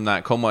aside from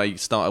that, Conway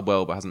started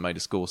well, but hasn't made a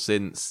score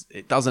since.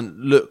 It doesn't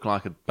look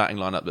like a batting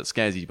lineup that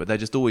scares you, but they're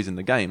just always in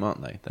the game,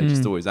 aren't they? They're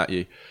just always at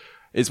you.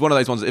 It's one of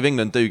those ones that if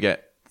England do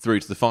get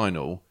through to the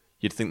final,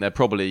 you'd think they're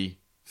probably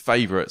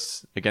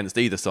favourites against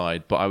either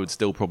side, but I would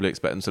still probably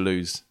expect them to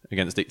lose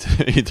against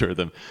either of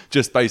them,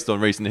 just based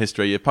on recent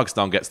history. If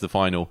Pakistan gets to the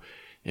final,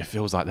 it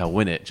feels like they'll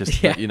win it,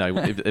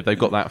 if they've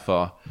got that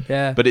far.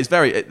 Yeah. But they've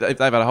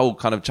had a whole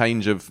kind of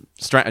change of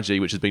strategy,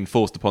 which has been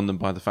forced upon them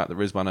by the fact that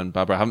Rizwan and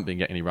Babra haven't been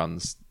getting any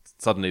runs.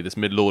 Suddenly, this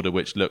middle order,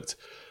 which looked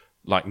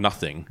like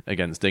nothing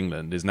against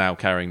England, is now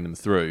carrying them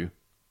through.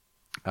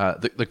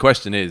 The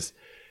question is,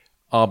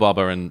 are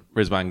Baba and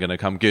Rizwan going to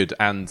come good?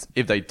 And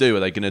if they do, are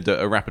they going to do it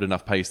at a rapid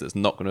enough pace that's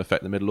not going to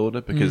affect the middle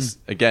order? Because,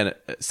 again,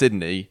 at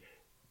Sydney,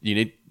 you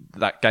need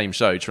that game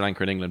showed Sri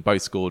Lanka and England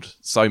both scored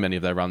so many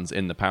of their runs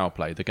in the power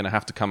play. They're going to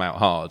have to come out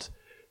hard.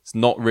 It's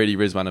not really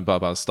Rizwan and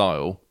Baba's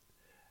style.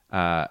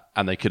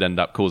 And they could end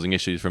up causing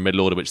issues for a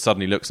middle order, which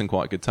suddenly looks in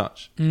quite a good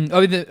touch. I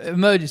mean, the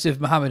emergence of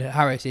Mohammed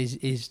Harris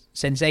is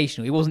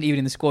sensational. He wasn't even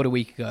in the squad a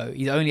week ago.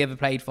 He's only ever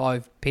played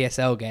 5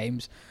 PSL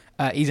games.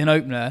 He's an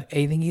opener.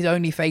 I think he's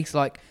only faced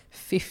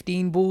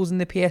 15 balls in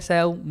the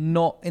PSL,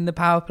 not in the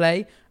power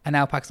play. And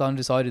now Pakistan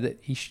decided that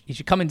he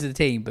should come into the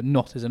team, but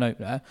not as an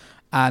opener.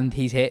 And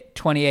he's hit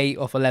 28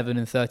 off 11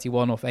 and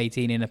 31 off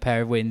 18 in a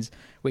pair of wins,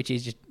 which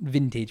is just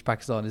vintage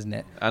Pakistan, isn't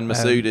it? And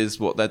Masood is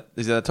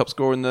their top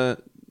scorer in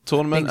the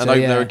tournament, so, and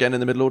opener again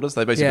in the middle orders.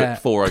 They basically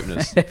got 4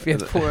 openers.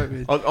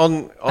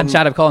 And On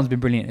Shadab Khan's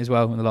been brilliant as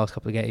well in the last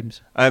couple of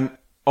games. On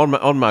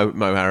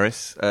Mo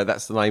Harris,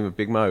 that's the name of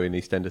Big Mo in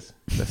EastEnders.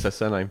 That's her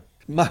surname.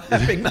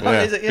 Big Mo,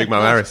 is it? Yeah. Big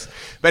Mo Harris.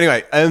 But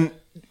anyway,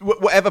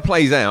 whatever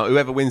plays out,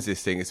 whoever wins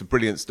this thing, it's a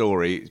brilliant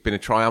story. It's been a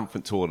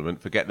triumphant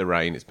tournament. Forget the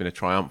rain. It's been a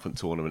triumphant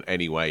tournament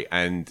anyway.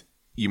 And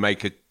you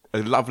make a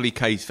lovely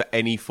case for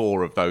any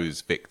 4 of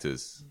those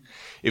victors.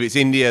 If it's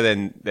India,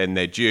 then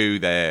they're due.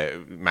 They're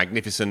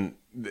magnificent.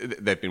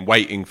 They've been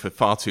waiting for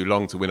far too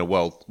long to win a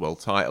world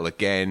title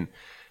again.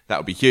 That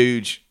would be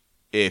huge.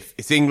 If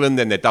it's England,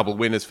 then they're double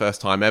winners,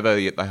 first time ever.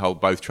 They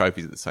hold both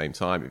trophies at the same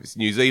time. If it's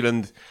New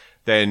Zealand,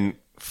 then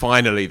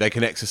finally they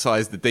can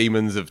exercise the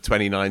demons of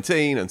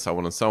 2019 and so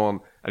on and so on.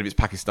 And if it's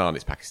Pakistan,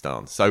 it's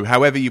Pakistan. So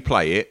however you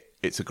play it,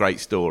 it's a great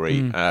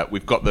story.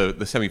 We've got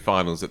the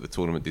semi-finals that the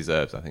tournament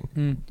deserves, I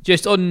think.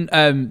 Just on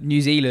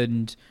New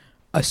Zealand,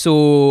 I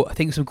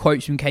think some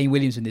quotes from Kane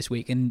Williamson this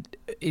week, and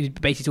he's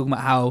basically talking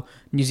about how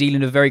New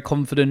Zealand are very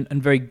confident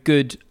and very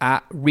good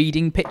at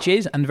reading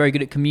pitches and very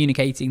good at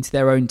communicating to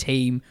their own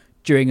team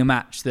during a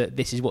match that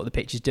this is what the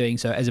pitch is doing.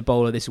 So as a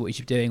bowler, this is what you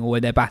should be doing, or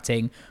when they're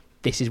batting,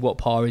 this is what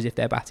par is if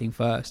they're batting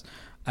first.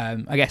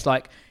 I guess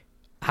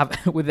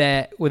with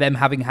them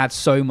having had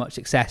so much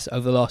success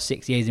over the last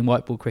 6 years in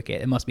white ball cricket,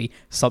 there must be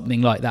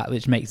something like that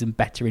which makes them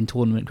better in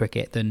tournament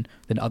cricket than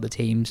other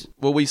teams.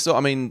 Well,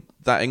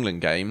 that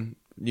England game,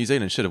 New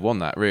Zealand should have won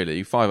that,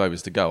 really. 5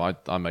 overs to go.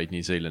 I made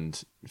New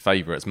Zealand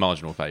favourites,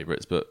 marginal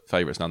favourites, but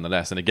favourites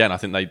nonetheless. And again, I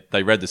think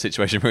they read the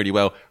situation really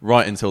well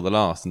right until the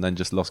last, and then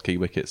just lost key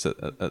wickets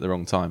at the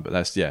wrong time. But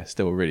that's,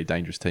 still a really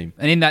dangerous team.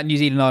 And in that New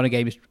Zealand-Ireland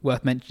game, it's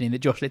worth mentioning that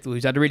Josh Little,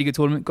 who's had a really good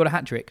tournament, got a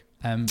hat-trick.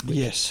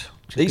 Yes.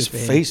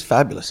 He's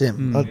fabulous,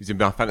 him. He's in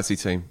my fantasy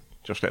team,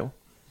 Josh Little,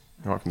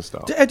 right from the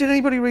start. Did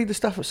anybody read the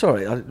stuff?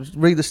 Sorry, I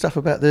read the stuff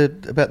about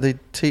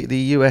the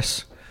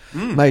US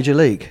Major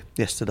League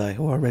yesterday,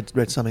 or I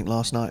read something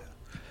last night.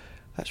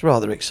 That's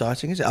rather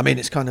exciting, isn't it? I mean,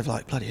 it's kind of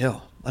like, bloody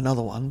hell,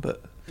 another one,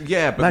 but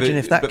imagine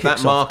if that kicks off.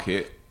 That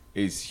market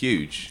is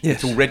huge.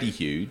 Yes. It's already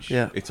huge.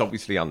 Yeah. It's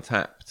obviously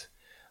untapped,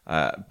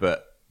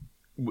 but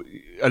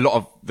a lot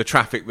of the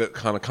traffic that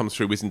kind of comes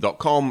through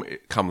Wisden.com,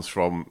 it comes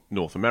from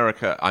North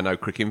America. I know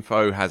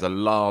Cricinfo has a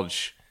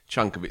large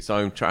chunk of its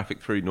own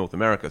traffic through North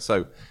America.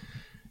 So,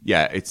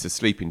 yeah, it's a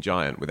sleeping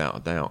giant without a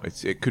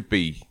doubt. It could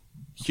be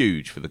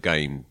huge for the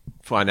game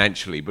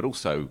financially, but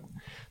also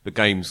the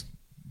game's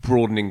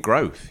broadening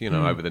growth,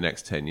 over the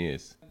next 10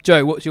 years.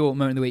 Joe, what's your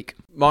moment of the week?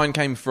 Mine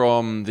came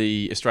from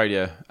the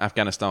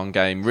Australia-Afghanistan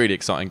game. Really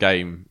exciting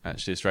game.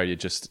 Actually, Australia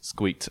just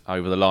squeaked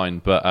over the line,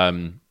 but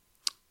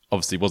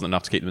obviously wasn't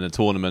enough to keep them in the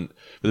tournament.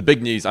 But the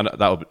big news, and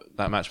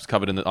that match was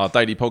covered in our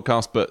daily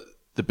podcast, but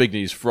the big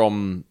news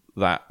from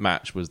that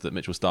match was that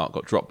Mitchell Starc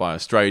got dropped by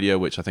Australia,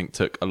 which I think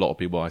took a lot of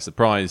people by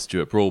surprise.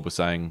 Stuart Broad was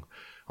saying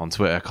on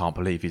Twitter, I can't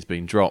believe he's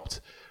been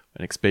dropped.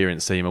 An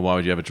experienced seamer, why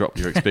would you ever drop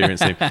your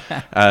experienced team?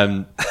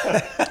 I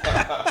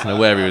don't know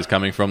where he was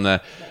coming from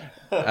there.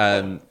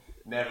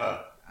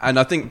 Never. And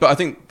I think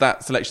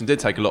that selection did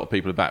take a lot of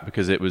people aback,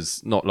 because it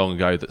was not long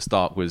ago that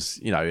Starc was,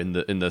 in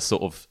the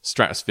sort of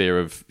stratosphere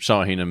of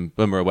Shaheen and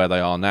Bumrah, where they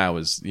are now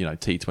as,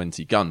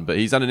 T20 gun. But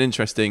he's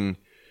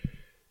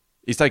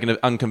taken an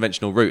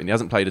unconventional route, and he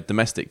hasn't played a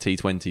domestic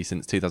T20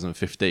 since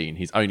 2015.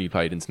 He's only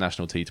played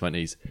international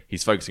T20s.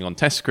 He's focusing on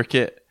Test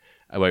cricket,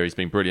 where he's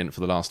been brilliant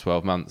for the last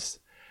 12 months.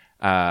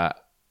 And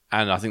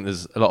I think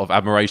there's a lot of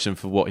admiration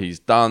for what he's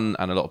done,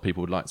 and a lot of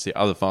people would like to see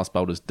other fast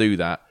bowlers do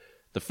that.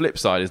 The flip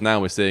side is now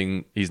we're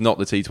seeing he's not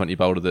the T20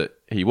 bowler that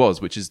he was,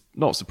 which is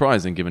not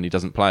surprising given he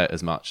doesn't play it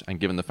as much,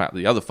 and given the fact that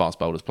the other fast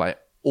bowlers play it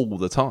all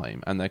the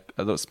time, and they're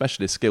a lot of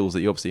specialist skills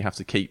that you obviously have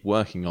to keep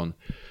working on.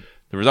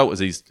 The result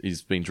is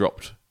he's been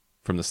dropped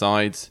from the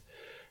sides.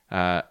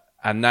 And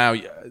now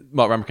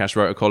Mark Ramprakash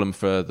wrote a column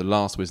for the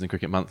last Wisden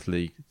Cricket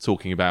Monthly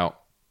talking about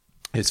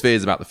his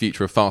fears about the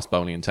future of fast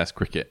bowling in Test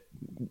cricket.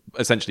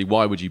 Essentially,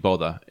 why would you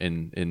bother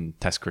in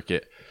Test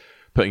cricket,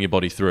 putting your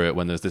body through it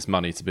when there's this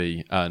money to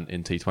be earned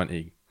in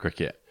T20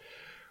 cricket?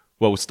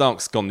 Well,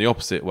 Stark's gone the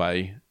opposite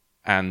way,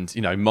 and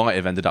might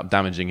have ended up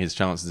damaging his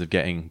chances of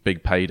getting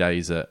big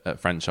paydays at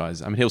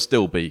franchise. I mean, he'll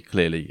still be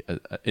clearly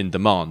in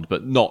demand,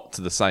 but not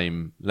to the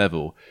same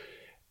level.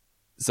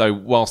 So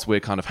whilst we're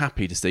kind of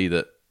happy to see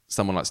that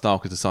someone like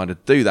Stark has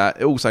decided to do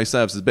that, it also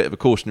serves as a bit of a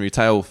cautionary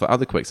tale for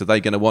other quicks. Are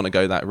they going to want to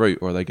go that route,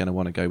 or are they going to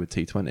want to go with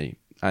T20?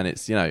 And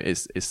it's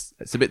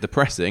a bit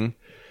depressing,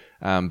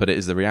 but it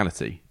is the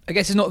reality. I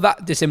guess it's not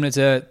that dissimilar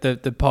to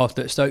the path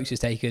that Stokes has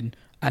taken,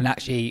 and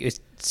actually it's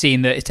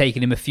seeing that it's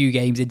taken him a few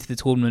games into the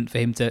tournament for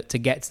him to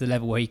get to the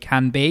level where he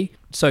can be.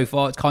 So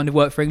far, it's kind of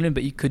worked for England,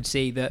 but you could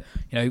see that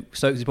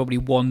Stokes is probably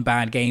one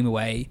bad game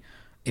away.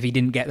 If he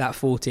didn't get that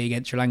 40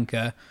 against Sri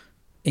Lanka,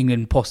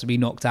 England possibly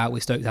knocked out,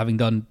 with Stokes having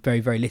done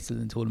very, very little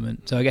in the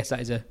tournament. So I guess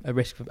that is a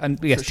risk. And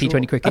yes,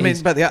 T20 cricket. I mean,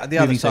 but the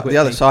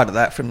other side of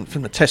that, from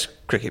the Test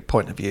cricket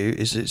point of view,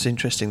 is it's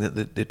interesting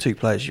that the two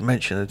players you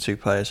mentioned are two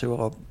players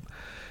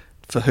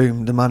for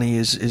whom the money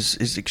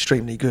is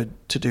extremely good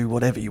to do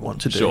whatever you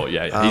want to do. Sure,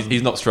 yeah,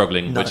 he's not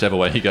struggling whichever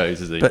way he goes,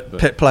 is he?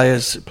 But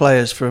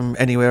players from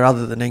anywhere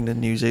other than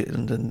England, New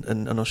Zealand,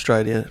 and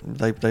Australia,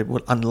 they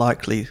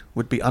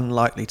would be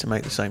unlikely to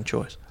make the same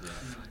choice,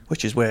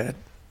 which is where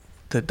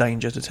the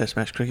danger to Test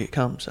match cricket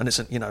comes. And it's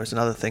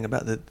another thing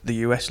about the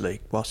US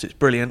League. Whilst it's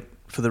brilliant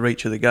for the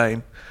reach of the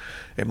game,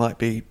 it might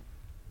be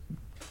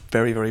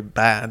very, very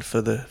bad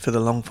for the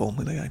long form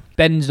of the game.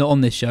 Ben's not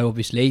on this show,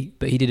 obviously,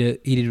 but he did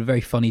a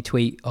very funny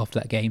tweet after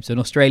that game. So an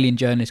Australian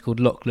journalist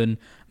called Lachlan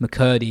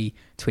McCurdy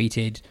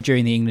tweeted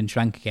during the England-Sri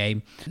Lanka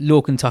game,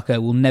 Lorcan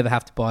Tucker will never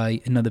have to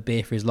buy another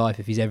beer for his life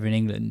if he's ever in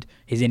England.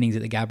 His innings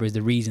at the Gabba is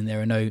the reason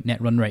there are no net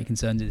run rate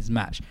concerns in this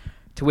match.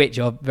 To which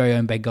our very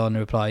own Ben Gardner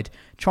replied,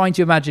 trying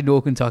to imagine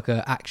Lorcan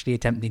Tucker actually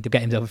attempting to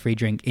get himself a free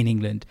drink in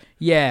England.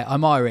 Yeah,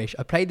 I'm Irish.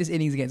 I played this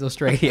innings against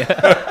Australia.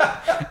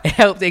 It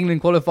helped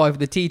England qualify for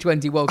the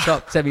T20 World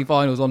Cup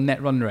semi-finals on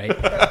net run rate.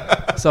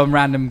 Some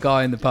random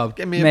guy in the pub.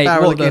 Give me a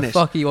barrel of Guinness.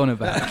 What the fuck are you on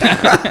about?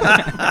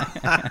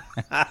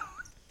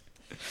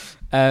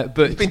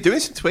 But he's been doing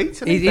some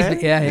tweets.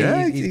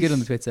 He's good on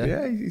the Twitter.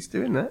 Yeah, he's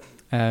doing that.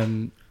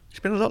 He's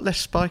been a lot less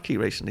spiky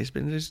recently.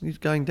 He's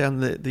going down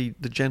the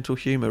gentle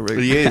humour route.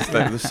 He is,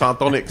 the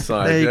sardonic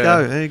side. There you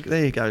go.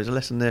 There you go. There's a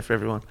lesson there for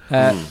everyone.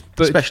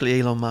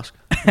 Especially Elon Musk.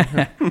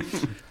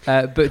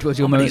 But what's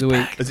your moment of the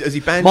week? Has he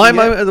banned my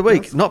moment of the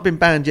week? Not been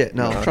banned yet.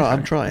 No,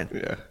 I'm trying.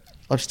 Yeah.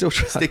 I'm still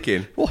trying. Stick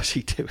in. What's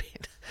he doing?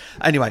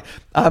 Anyway,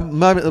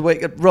 moment of the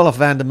week, Rolf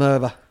van der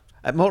Merwe.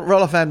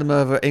 Rolf van der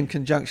Merwe in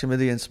conjunction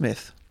with Ian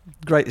Smith.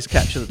 Greatest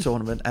catch of the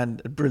tournament,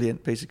 and a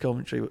brilliant piece of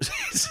commentary was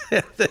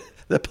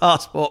the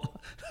passport.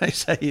 They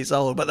say he's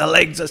old, but the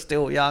legs are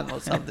still young or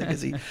something,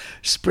 as he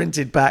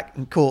sprinted back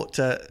and caught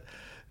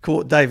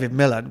David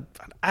Miller. An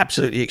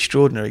absolutely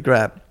extraordinary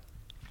grab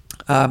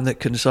that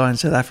consigned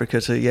South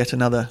Africa to yet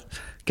another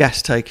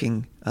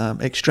gas-taking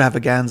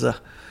extravaganza.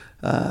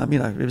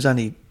 It was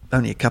only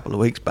a couple of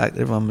weeks back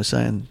that everyone was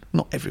saying,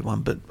 not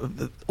everyone, but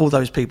all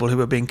those people who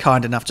were being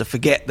kind enough to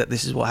forget that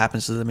this is what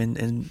happens to them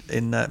in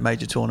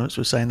major tournaments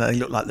were saying that they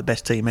look like the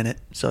best team in it.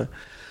 So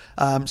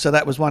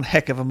that was one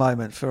heck of a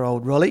moment for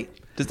old Rolly.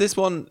 Does this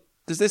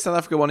South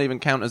Africa one even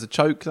count as a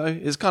choke, though?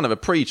 It's kind of a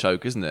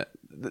pre-choke, isn't it?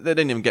 they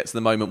didn't even get to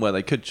the moment where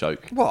they could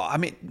choke. Well, I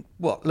mean,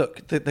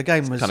 look, the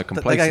game was kind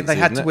of they had to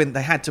isn't it? win.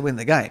 They had to win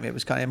the game. It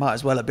was it might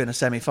as well have been a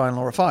semi-final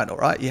or a final,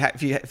 right?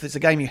 If it's a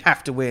game you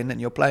have to win,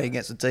 and you're playing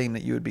against a team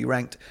that you would be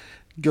ranked,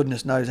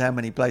 goodness knows how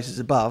many places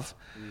above,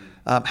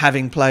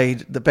 having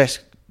played the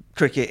best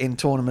cricket in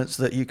tournaments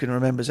that you can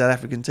remember South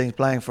African teams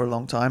playing for a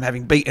long time,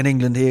 having beaten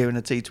England here in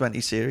a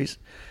T20 series,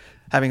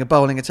 having a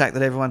bowling attack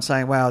that everyone's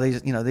saying, wow,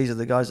 these are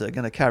the guys that are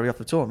going to carry off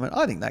the tournament.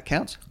 I think that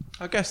counts.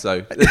 I guess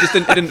so. It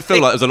didn't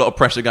feel like there was a lot of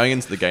pressure going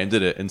into the game,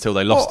 did it? Until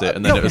they lost it,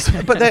 and then it was.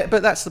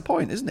 But that's the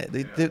point, isn't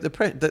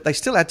it? They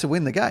still had to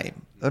win the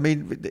game. I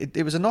mean,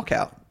 it was a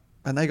knockout,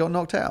 and they got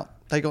knocked out.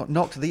 They got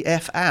knocked the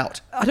F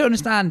out. I don't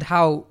understand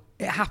how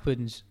it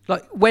happens.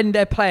 Like, when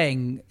they're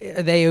playing,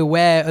 are they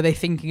aware? Are they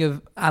thinking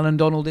of Alan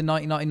Donald in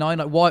 1999?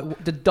 Like, why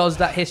does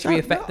that history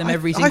affect them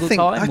every single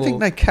time? I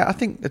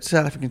think that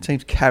South African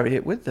teams carry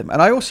it with them, and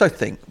I also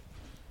think,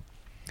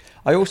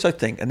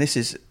 and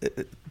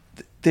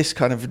this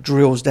kind of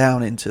drills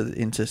down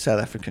into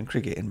South African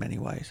cricket in many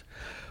ways.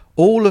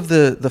 All of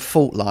the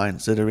fault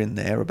lines that are in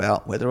there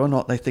about whether or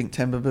not they think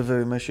Temba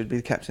Bavuma should be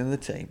the captain of the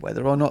team,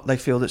 whether or not they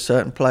feel that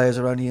certain players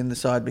are only in the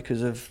side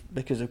because of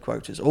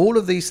quotas, all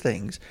of these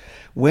things,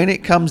 when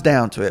it comes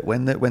down to it,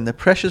 when the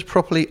pressure's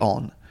properly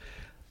on,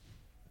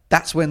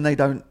 that's when they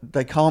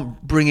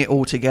can't bring it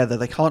all together.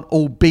 They can't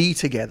all be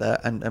together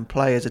and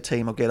play as a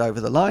team or get over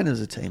the line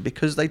as a team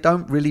because they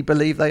don't really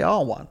believe they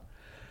are one.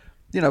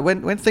 You know,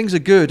 when things are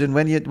good and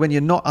when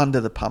you're not under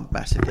the pump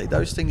massively,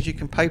 those things you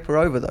can paper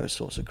over those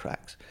sorts of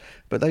cracks,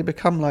 but they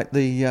become like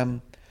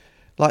the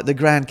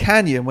Grand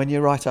Canyon when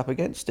you're right up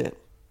against it,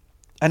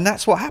 and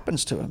that's what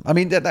happens to them. I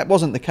mean, that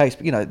wasn't the case.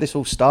 You know, this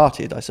all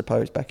started, I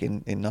suppose, back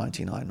in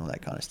 '99 and all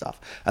that kind of stuff,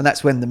 and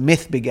that's when the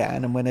myth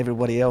began and when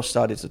everybody else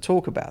started to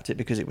talk about it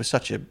because it was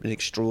such an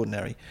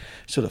extraordinary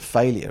sort of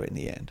failure in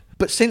the end.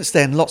 But since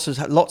then, lots of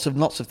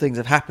things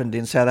have happened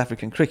in South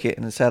African cricket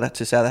and to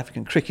South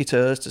African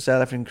cricketers, to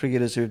South African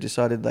cricketers who have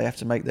decided they have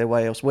to make their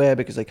way elsewhere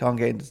because they can't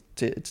get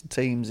into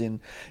teams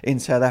in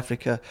South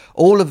Africa.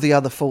 All of the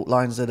other fault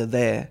lines that are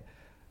there,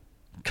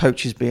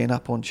 coaches being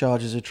up on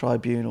charges of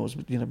tribunals,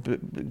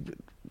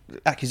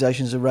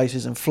 accusations of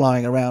racism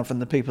flying around from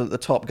the people at the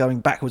top, going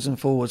backwards and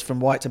forwards from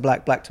white to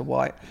black, black to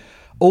white.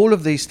 All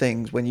of these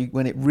things, when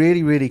it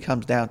really, really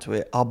comes down to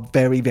it, are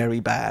very,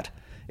 very bad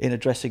in a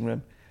dressing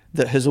room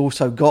that has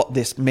also got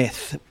this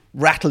myth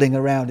rattling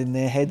around in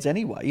their heads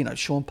anyway. You know,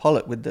 Sean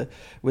Pollock with the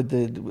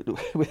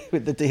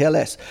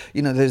DLS.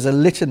 You know, there's a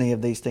litany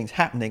of these things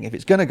happening. If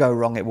it's going to go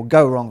wrong, it will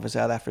go wrong for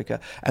South Africa,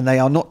 and they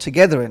are not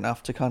together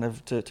enough to kind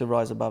of to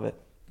rise above it.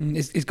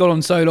 It's gone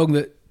on so long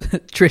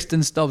that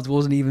Tristan Stubbs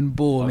wasn't even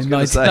born in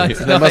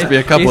 1999. There must be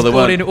a couple that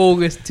born weren't. in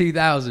August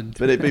 2000.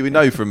 But we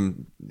know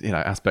from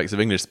aspects of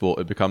English sport,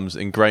 it becomes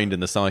ingrained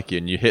in the psyche,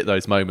 and you hit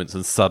those moments,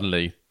 and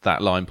suddenly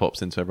that line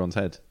pops into everyone's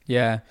head.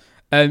 Yeah.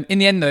 In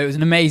the end, though, it was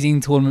an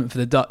amazing tournament for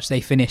the Dutch.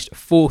 They finished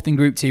fourth in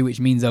Group 2,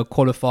 which means they'll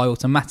qualify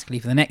automatically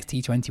for the next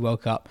T20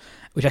 World Cup,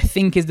 which I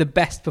think is the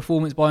best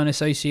performance by an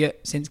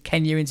associate since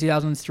Kenya in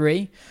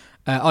 2003.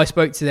 I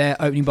spoke to their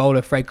opening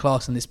bowler, Fred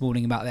Clarkson, this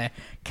morning about their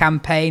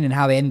campaign and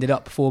how they ended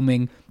up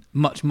performing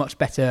much, much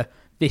better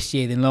this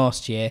year than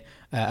last year.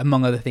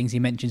 Among other things, he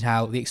mentions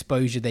how the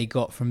exposure they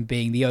got from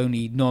being the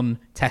only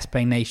non-test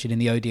playing nation in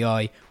the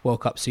ODI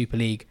World Cup Super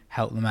League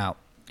helped them out.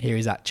 Here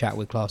is that chat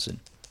with Clarkson.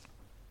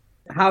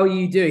 How are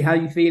you doing? How are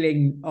you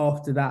feeling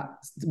after that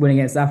win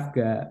against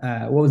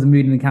Africa? What was the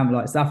mood in the camp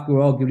like? South Africa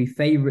were arguably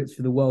favourites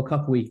for the World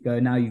Cup a week ago.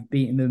 Now you've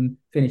beaten them,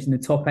 finished in the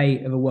top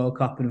 8 of a World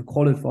Cup and have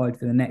qualified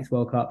for the next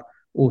World Cup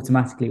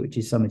automatically, which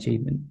is some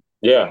achievement.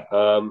 Yeah,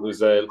 it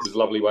was a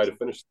lovely way to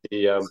finish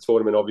the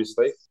tournament.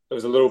 Obviously, it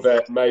was a little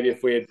bit maybe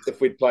if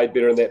we'd played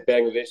better in that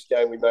Bangladesh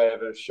game, we may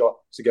have a shot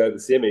to go to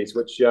the semis,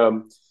 which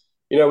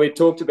we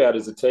talked about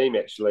as a team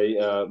actually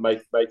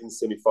making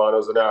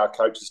semi-finals. I know our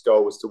coach's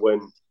goal was to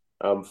win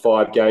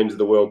 5 games of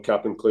the World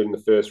Cup, including the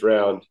first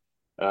round.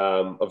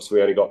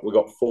 Obviously, we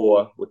got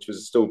 4, which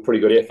was still a pretty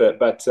good effort.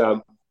 But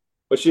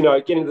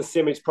getting to the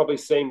semis probably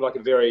seemed like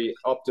a very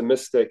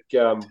optimistic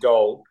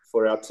goal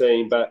for our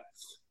team. But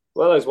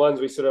one of those ones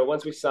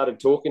once we started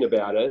talking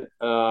about it,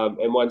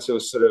 and once it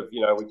was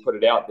we put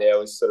it out there, it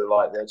was sort of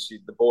like actually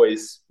the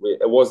boys.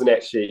 It wasn't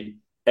actually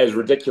as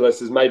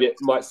ridiculous as maybe it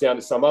might sound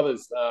to some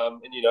others.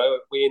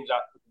 We ended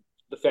up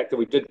the fact that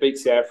we did beat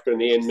South Africa in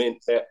the end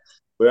meant that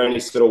we're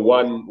only sort of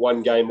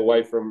one game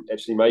away from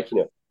actually making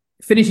it.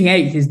 Finishing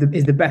 8th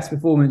is the best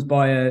performance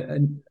by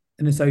an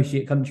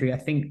associate country, I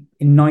think,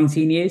 in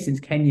 19 years since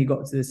Kenya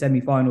got to the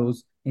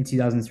semi-finals in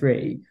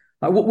 2003.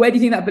 Like, where do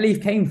you think that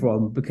belief came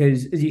from?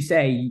 Because, as you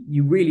say,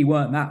 you really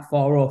weren't that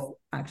far off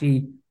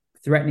actually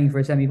threatening for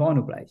a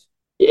semi-final place.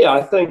 Yeah,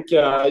 I think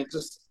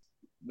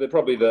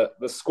probably the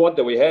squad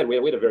that we had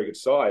a very good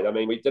side. I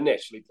mean, we didn't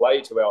actually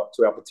play to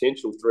our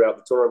potential throughout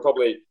the tournament.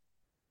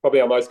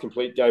 Probably our most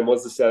complete game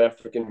was the South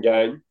African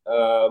game.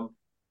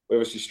 We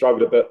obviously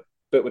struggled a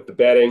bit with the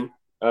batting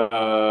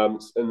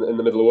in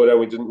the middle order.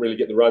 We didn't really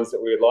get the runs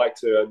that we would like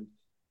to. And,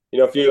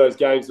 a few of those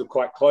games were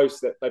quite close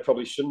that they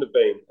probably shouldn't have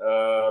been.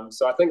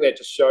 So I think that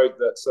just showed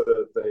that sort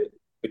of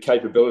the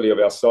capability of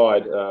our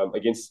side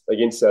against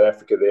South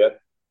Africa there.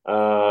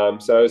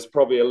 So it's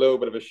probably a little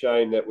bit of a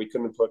shame that we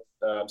couldn't put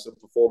some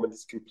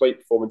complete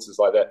performances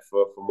like that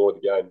for more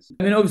of the games.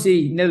 I mean,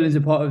 obviously, Netherlands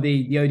are part of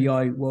the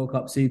ODI World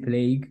Cup Super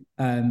League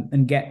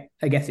and get,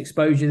 I guess,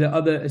 exposure that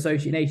other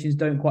associate nations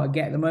don't quite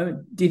get at the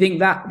moment. Do you think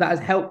that has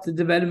helped the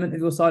development of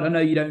your side? I know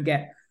you don't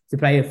get to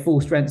play a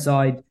full strength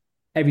side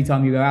every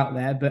time you go out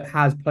there, but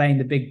has playing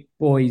the big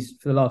boys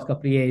for the last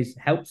couple of years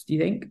helped, do you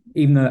think,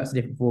 even though that's a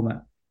different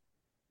format?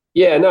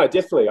 Yeah, no,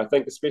 definitely. I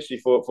think especially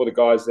for the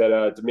guys that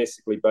are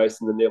domestically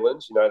based in the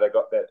Netherlands, they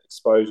got that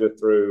exposure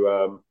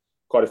through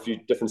quite a few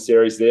different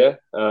series there,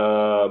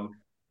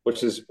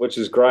 which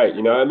is great.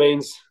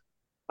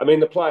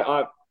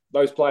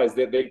 Those players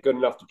they're good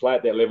enough to play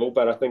at that level,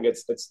 but I think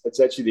it's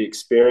actually the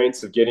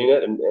experience of getting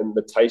it and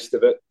the taste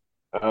of it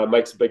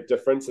makes a big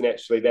difference, and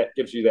actually that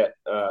gives you that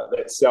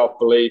self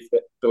belief,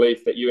 that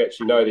belief that you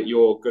actually know that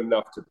you're good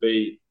enough to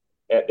be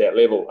at that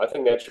level. I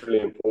think that's really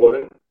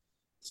important.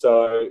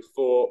 So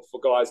for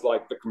guys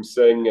like Vikram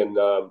Singh and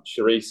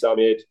Sharif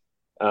Ahmed,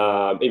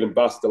 even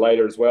Buster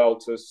later as well,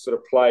 to sort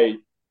of play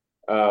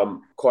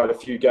quite a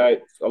few games,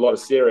 a lot of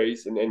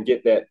series, and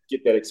get that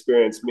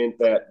experience meant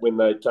that when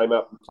they came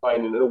up and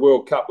playing in a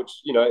World Cup, which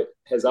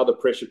has other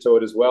pressure to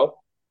it as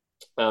well,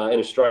 in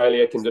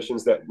Australia,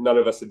 conditions that none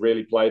of us had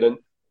really played in,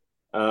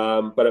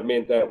 but it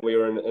meant that we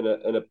were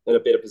in a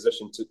better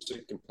position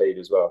to compete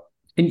as well.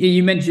 And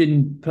you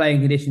mentioned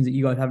playing conditions that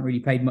you guys haven't really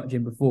played much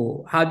in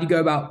before. How do you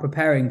go about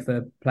preparing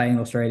for playing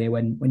Australia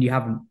when you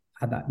haven't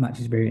had that match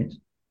experience?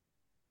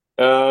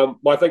 Well,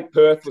 I think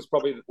Perth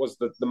was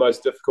the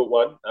most difficult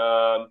one,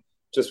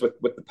 just with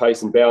the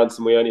pace and balance,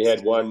 and we only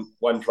had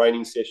one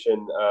training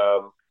session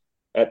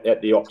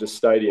at the Optus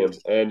Stadium,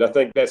 and I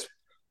think that's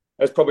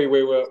probably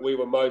we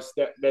were most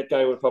that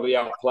game was probably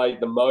outplayed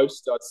the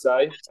most, I'd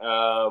say,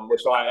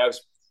 which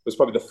was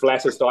probably the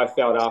flattest I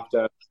felt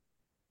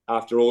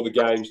after all the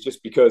games,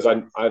 just because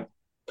I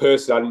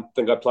personally I didn't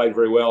think I played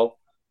very well,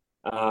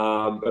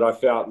 but I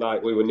felt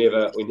like we were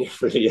never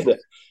really in it.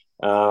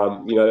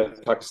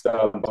 The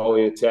Pakistan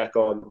bowling attack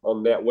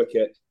on that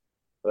wicket,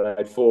 they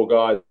had four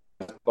guys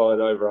bowling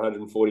over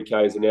 140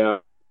 k's an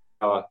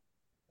hour,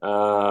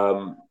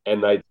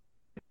 and they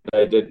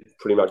did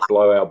pretty much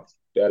blow our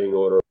batting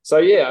order. So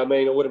yeah,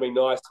 it would have been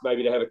nice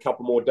maybe to have a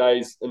couple more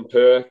days in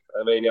Perth.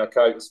 Our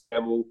coach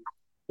Samuel,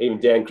 even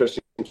Dan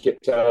Christian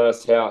kept telling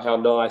us how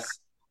nice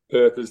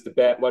Perth is to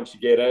bat once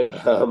you get in.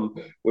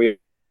 We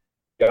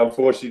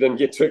unfortunately didn't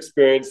get to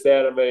experience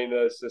that.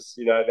 It's just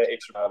that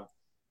extra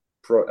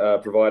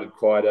provided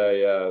quite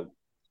a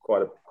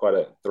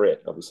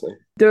threat, obviously.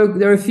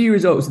 There are a few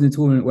results in the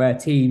tournament where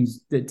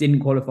teams that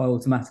didn't qualify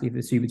automatically for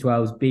the Super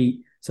 12s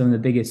beat some of the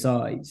biggest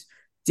sides.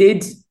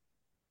 Did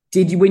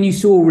you, when you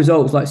saw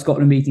results like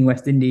Scotland beating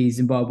West Indies,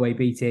 Zimbabwe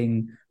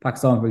beating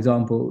Pakistan, for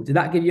example, did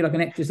that give you like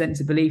an extra sense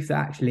of belief that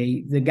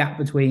actually the gap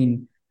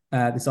between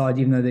the sides,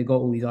 even though they've got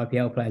all these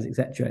IPL players,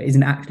 etc.,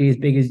 isn't actually as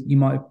big as you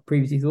might have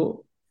previously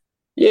thought?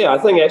 Yeah, I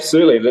think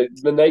absolutely.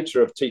 The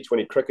nature of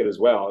T20 cricket as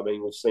well.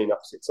 We've seen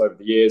upsets over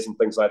the years and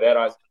things like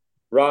that.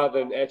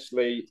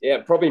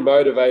 It probably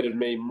motivated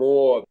me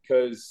more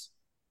because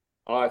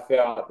I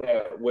felt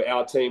that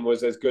our team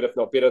was as good, if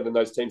not better, than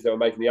those teams that were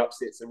making the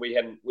upsets, and we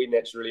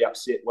naturally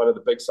upset one of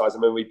the big sides.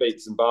 We beat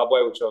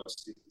Zimbabwe, which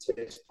obviously is a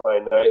test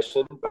playing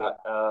nation, but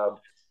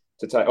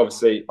to take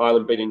obviously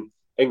Ireland beating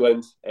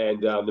England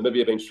and Namibia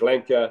beating Sri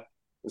Lanka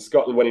and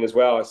Scotland winning as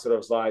well, I sort of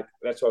was like,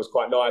 that's what was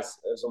quite nice.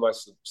 It was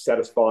almost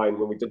satisfying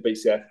when we did beat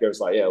South Africa. It was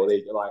like, yeah,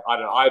 I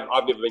don't know,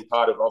 I've never been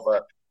part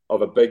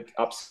of a big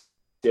upset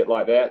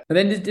like that. And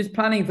then does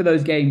planning for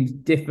those games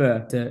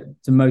differ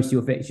to most of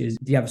your fixtures?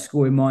 Do you have a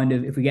score in mind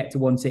of if we get to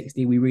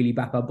 160, we really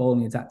back our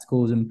bowling attack to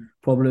cause them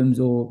problems?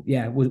 Or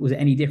was it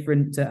any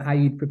different to how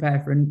you'd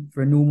prepare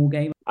for a normal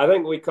game? I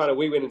think we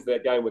went into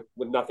that game with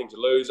nothing to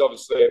lose.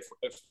 Obviously,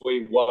 if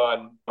we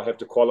won, I have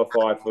to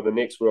qualify for the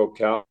next World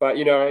Cup. But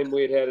and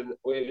we had an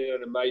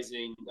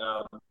amazing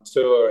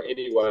tour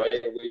anyway.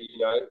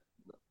 We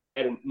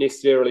hadn't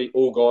necessarily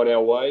all gone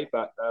our way,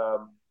 but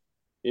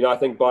I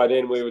think by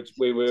then we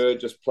were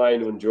just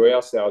playing to enjoy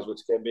ourselves,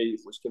 which can be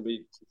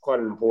quite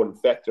an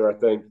important factor. I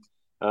think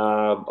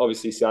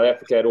obviously South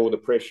Africa had all the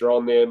pressure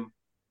on them.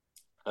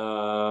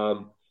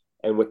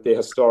 And with their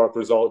historic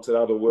results at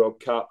other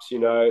World Cups,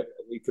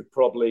 we could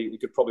probably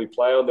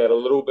play on that a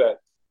little bit.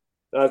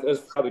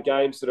 As other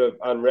games sort of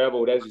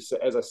unravelled, as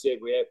I said,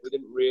 we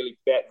didn't really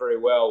bat very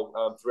well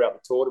throughout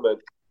the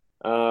tournament.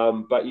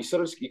 But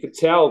you could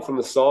tell from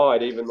the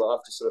side, even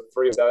after sort of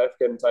 3 of South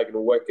Africa had taken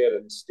a wicket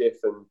and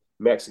Steph and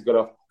Max had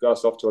got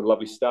us off to a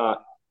lovely start,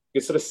 you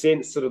could sort of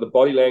sense sort of the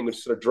body language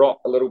sort of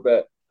drop a little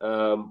bit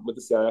with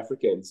the South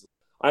Africans.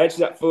 I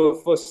actually,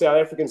 for South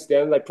Africans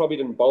down, they probably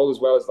didn't bowl as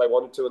well as they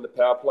wanted to in the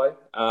power play.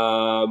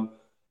 And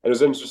it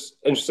was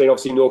interesting.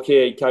 Obviously,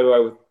 Nortje came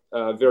away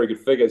with very good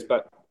figures,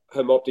 but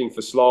him opting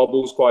for slow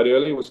balls quite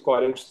early was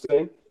quite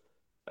interesting.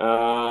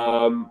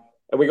 And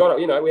we got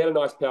we had a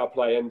nice power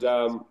play, and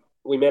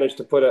we managed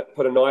to put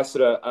a nice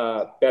sort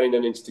of batting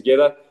innings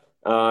together.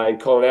 And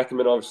Colin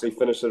Ackerman obviously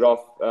finished it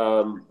off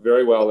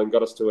very well and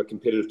got us to a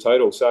competitive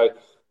total. So,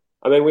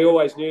 I mean, we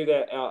always knew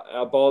that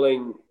our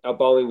bowling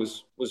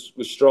was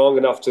strong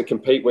enough to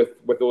compete with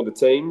all the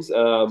teams.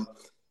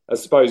 I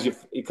suppose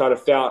you kind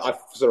of felt, I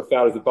sort of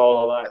felt as a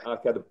bowler, like,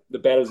 okay, the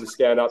batters are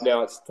scoured up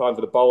now. It's time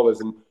for the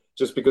bowlers, and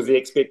just because the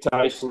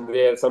expectation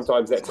there,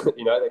 sometimes that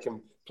that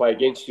can play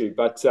against you.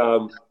 But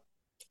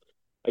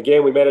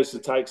again, we managed to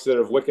take sort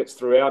of wickets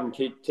throughout and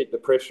keep the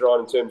pressure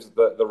on in terms of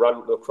the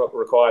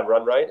required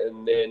run rate,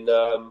 and then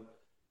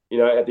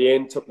at the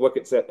end took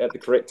wickets at the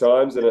correct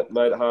times, and it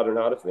made it harder and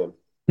harder for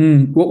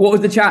them. What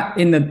was the chat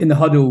in the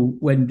huddle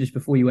when just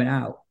before you went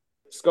out?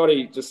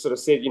 Scotty just sort of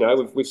said,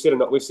 we've set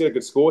a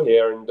good score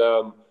here, and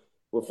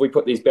if we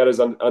put these batters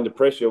under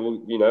pressure,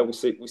 we'll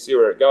see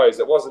where it goes.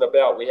 It wasn't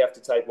about we have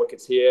to take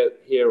wickets here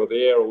or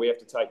there, or we have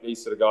to take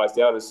these sort of guys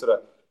down. It's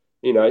sort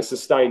of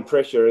sustained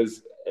pressure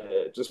is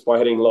just by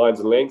hitting lines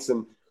and lengths.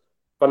 And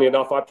funny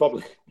enough,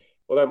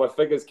 although my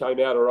figures came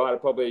out all right, I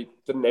probably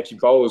didn't actually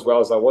bowl as well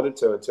as I wanted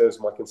to in terms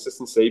of my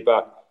consistency.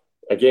 But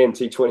again,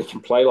 T20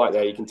 can play like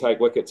that. You can take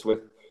wickets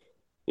with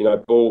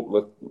ball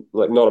with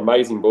like not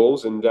amazing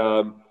balls, and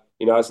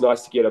it's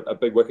nice to get a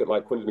big wicket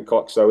like Quinton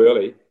Cox so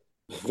early.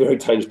 Very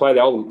dangerous play.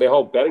 Their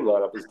whole batting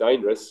lineup is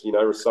dangerous,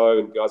 Rousseau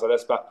and guys like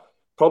this. But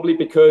probably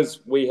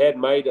because we had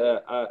made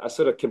a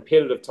sort of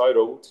competitive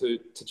total to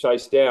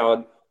chase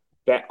down,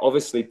 that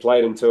obviously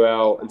played into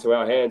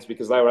our hands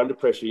because they were under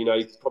pressure.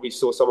 You probably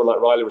saw someone like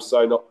Riley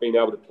Rousseau not being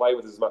able to play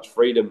with as much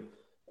freedom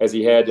as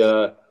he had,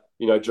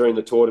 during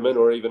the tournament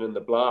or even in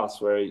the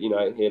Blast, where he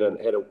had an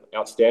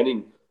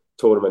outstanding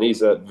tournament.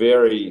 He's a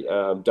very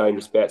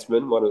dangerous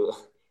batsman. One of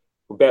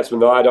the batsmen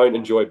that I don't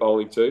enjoy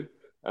bowling to.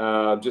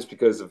 Just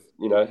because of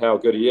how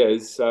good he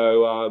is.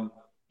 So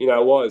you're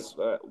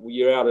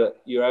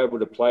able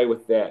to play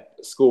with that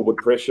scoreboard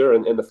pressure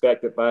and the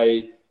fact that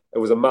it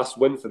was a must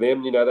win for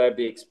them. They have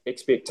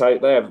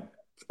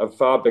a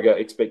far bigger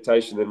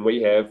expectation than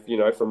we have.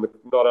 From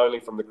not only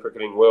from the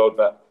cricketing world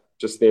but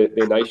just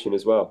their nation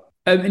as well.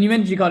 And you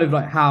mentioned kind of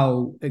like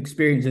how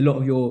experienced a lot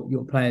of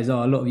your players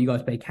are. A lot of you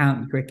guys play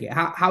county cricket.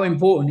 How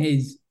important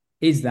is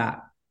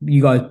that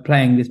you guys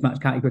playing this much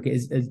county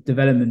cricket as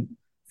development?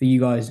 For you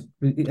guys,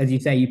 as you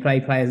say, you play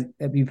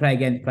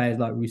against players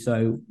like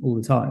Rousseau all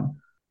the time.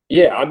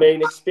 Yeah, I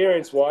mean,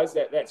 experience-wise,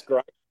 that's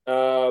great.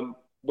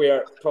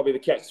 We're probably the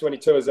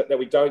catch-22 is that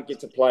we don't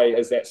get to play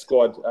as that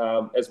squad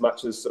as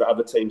much as sort of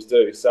other teams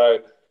do.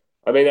 So,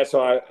 I mean, that's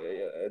why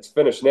it's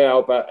finished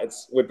now, but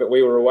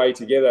we were away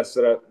together,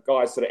 sort of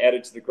guys sort of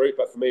added to the group.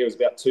 But for me, it was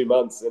about 2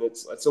 months, and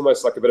it's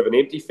almost like a bit of an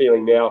empty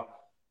feeling now.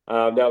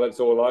 Now that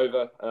it's all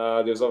over,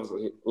 there's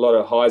obviously a lot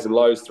of highs and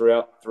lows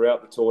throughout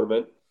the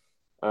tournament.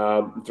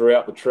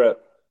 Throughout the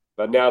trip,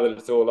 but now that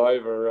it's all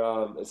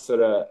over, it's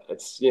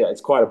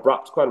quite an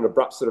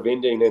abrupt sort of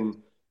ending,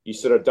 and you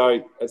sort of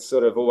don't. It's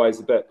sort of always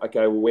a bit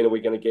okay. Well, when are we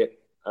going to get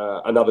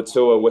another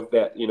tour with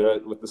that?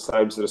 With the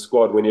same sort of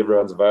squad when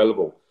everyone's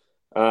available.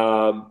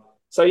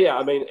 So yeah,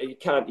 I mean, you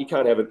can't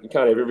have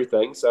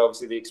everything. So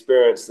obviously the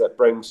experience that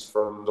brings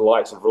from the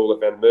likes of Roelof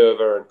van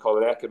Merwe and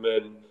Colin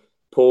Ackerman,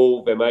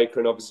 Paul Van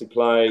Meekeren obviously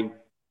playing,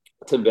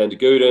 Tim van der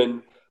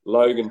Gooden,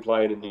 Logan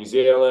playing in New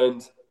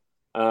Zealand.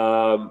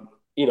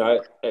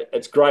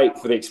 It's great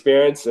for the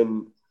experience,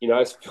 and we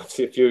have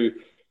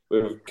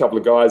a couple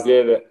of guys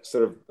there that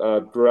sort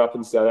of grew up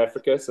in South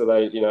Africa, so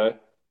they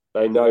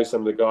know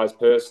some of the guys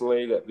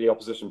personally, the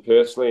opposition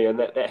personally, and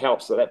that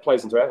helps. So that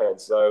plays into our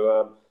hands.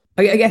 So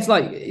I guess,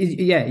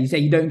 you say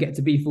you don't get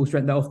to be full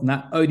strength that often.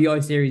 That ODI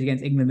series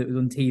against England that was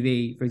on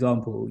TV, for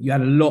example, you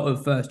had a lot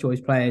of first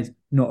choice players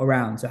not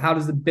around. So how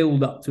does the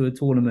build up to a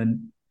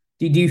tournament?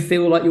 Do you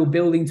feel like you're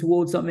building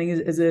towards something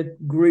as a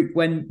group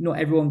when not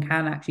everyone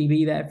can actually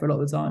be there for a lot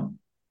of the time?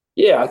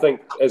 Yeah, I think,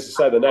 as you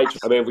say, the nature.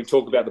 I mean, if we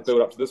talk about the build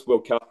up to this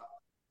World Cup,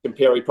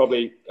 comparing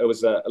probably it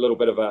was a little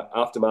bit of an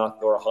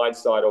aftermath or a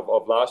hindsight of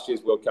last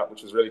year's World Cup,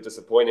 which was really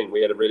disappointing.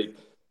 We had a really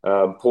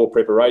poor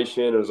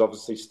preparation. It was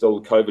obviously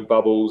still COVID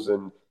bubbles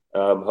and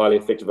highly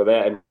effective of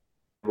that. And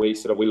we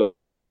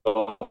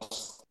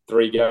lost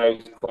 3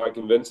 games quite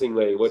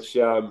convincingly, which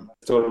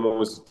tournament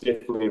was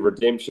definitely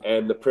redemption,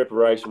 and the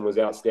preparation was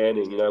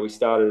outstanding. We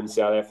started in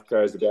South Africa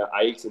as about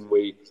 8, and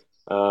we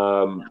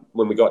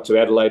when we got to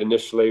Adelaide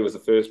initially was the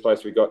first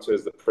place we got to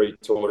as the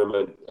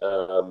pre-tournament.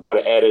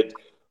 Added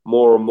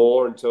more and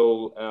more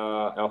until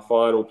our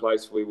final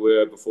place we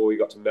were before we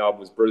got to Melbourne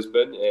was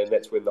Brisbane, and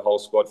that's when the whole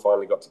squad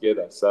finally got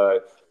together.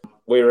 So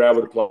we were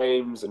able to play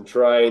games and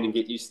train and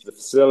get used to the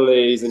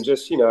facilities and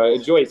just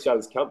enjoy each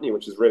other's company,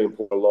 which is really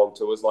important along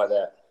tours like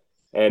that.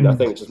 And I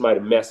think it just made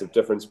a massive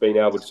difference being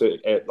able to,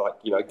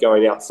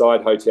 going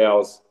outside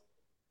hotels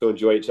to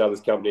enjoy each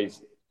other's company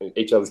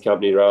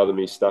rather than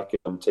be stuck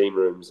in team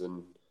rooms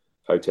and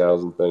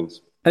hotels and things.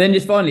 And then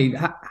just finally,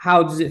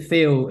 how does it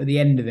feel at the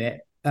end of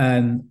it?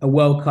 A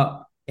World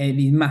Cup in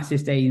these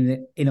massive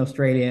stadiums in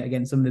Australia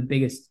against some of the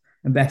biggest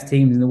and best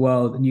teams in the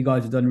world, and you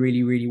guys have done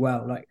really, really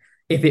well. Like,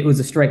 if it was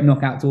a straight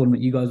knockout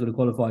tournament, you guys would have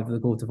qualified for the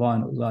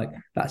quarterfinals. Like,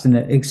 that's an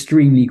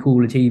extremely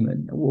cool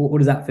achievement. What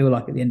does that feel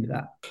like at the end of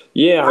that?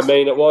 Yeah, I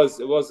mean, it was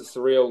a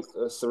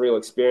surreal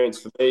experience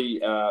for me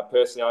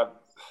personally.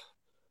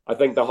 I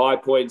think the high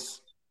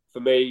points for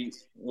me,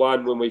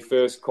 one, when we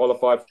first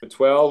qualified for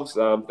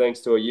 12s, thanks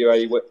to a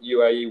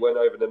UAE win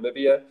over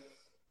Namibia.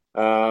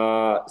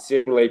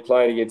 Secondly,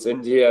 playing against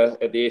India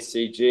at the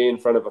SCG in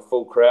front of a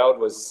full crowd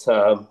was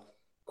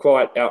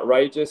quite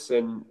outrageous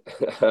and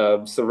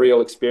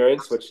surreal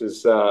experience, which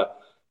is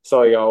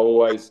something I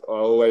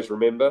always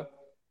remember.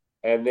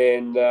 And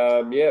then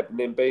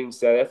then being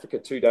South Africa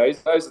 2 days.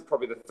 Those are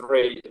probably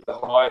the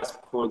highest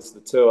points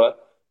of the tour.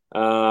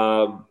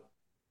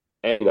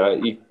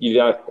 And you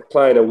don't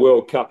play in a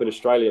World Cup in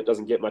Australia. It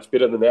doesn't get much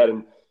better than that,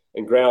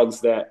 and grounds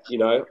that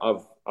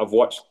I've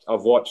watched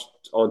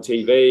on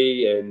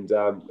TV, and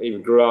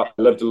even grew up,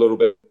 lived a little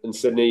bit in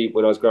Sydney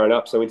when I was growing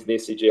up. So I went to the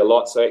SCG a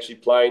lot. So actually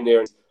playing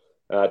there,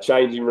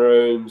 changing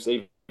rooms,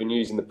 even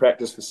using the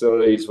practice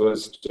facilities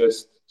was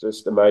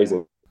just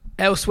amazing.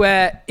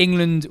 Elsewhere,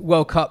 England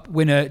World Cup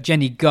winner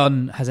Jenny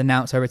Gunn has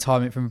announced her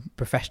retirement from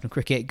professional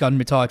cricket. Gunn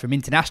retired from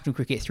international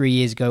cricket 3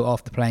 years ago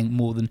after playing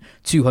more than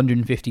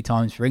 250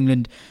 times for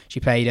England. She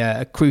played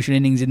a crucial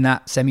innings in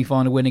that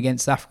semi-final win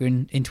against South Africa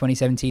in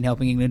 2017,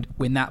 helping England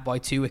win that by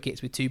 2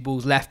 wickets with 2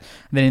 balls left.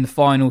 And then in the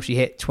final, she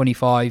hit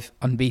 25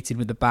 unbeaten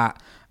with the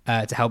bat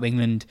to help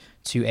England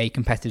to a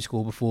competitive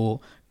score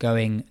before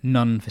going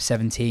none for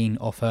 17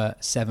 off her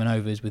 7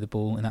 overs with the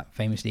ball in that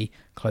famously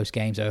close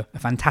game. So a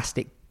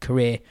fantastic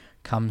career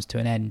comes to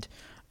an end.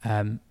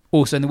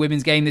 Also in the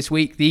women's game this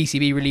week, the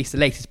ECB released the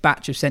latest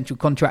batch of central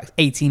contracts.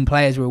 18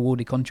 players were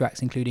awarded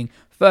contracts, including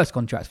first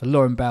contracts for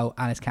Lauren Bell,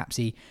 Alice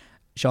Capsey,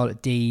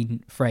 Charlotte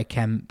Dean, Freya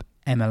Kemp,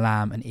 Emma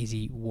Lamb and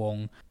Izzy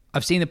Wong.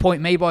 I've seen the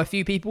point made by a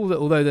few people that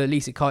although the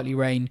Lisa Keightley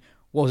reign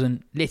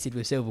wasn't littered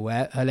with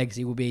silverware, her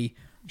legacy will be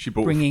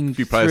bringing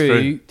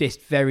through this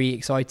very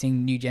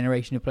exciting new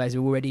generation of players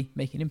who are already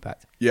making an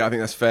impact. Yeah, I think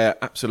that's fair.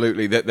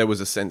 Absolutely. There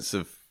was a sense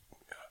of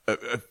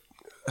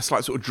a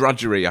slight sort of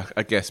drudgery,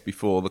 I guess,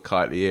 before the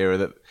Keightley era,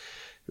 that it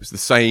was the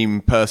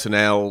same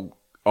personnel,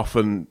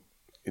 often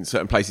in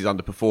certain places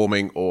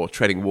underperforming or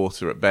treading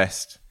water at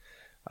best.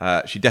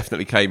 She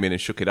definitely came in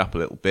and shook it up a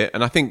little bit.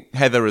 And I think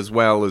Heather, as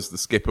well as the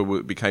skipper,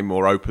 became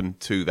more open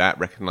to that,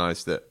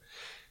 recognised that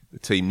the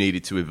team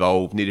needed to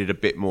evolve, needed a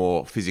bit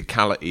more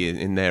physicality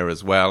in there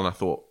as well. And I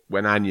thought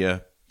when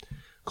Anya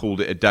called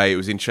it a day, it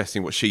was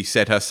interesting what she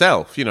said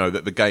herself,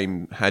 that the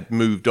game had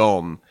moved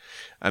on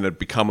and had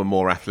become a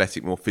more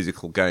athletic, more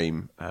physical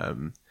game.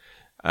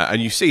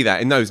 And you see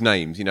that in those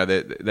names,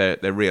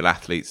 they're real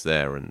athletes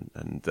there. And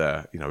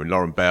in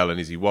Lauren Bell and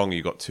Izzy Wong,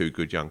 you've got 2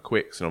 good young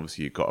quicks. And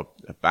obviously you've got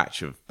a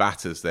batch of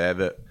batters there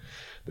that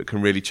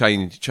can really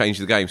change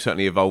the game,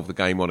 certainly evolve the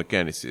game on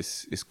again.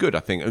 It's good, I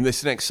think. And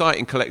it's an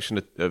exciting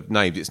collection of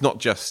names. It's not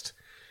just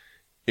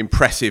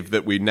impressive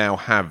that we now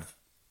have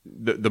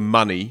the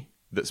money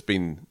that's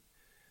been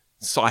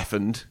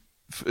siphoned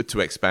to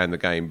expand the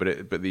game,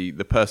 but the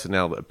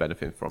personnel that are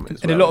benefiting from it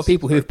as well. And a lot of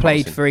people who have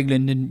played for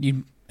England and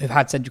you have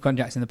had central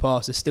contracts in the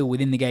past are still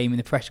within the game in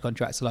the fresh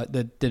contracts. So like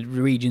the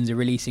regions are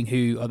releasing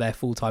who are their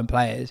full-time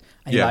players.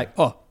 And you're like,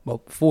 4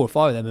 or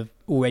 5 of them have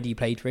already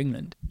played for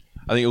England.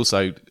 I think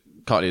also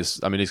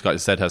Lisa Keightley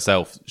said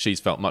herself, she's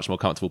felt much more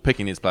comfortable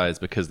picking these players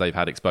because they've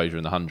had exposure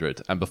in the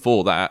 100. And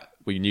before that,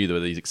 we knew there were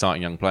these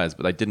exciting young players,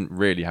 but they didn't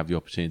really have the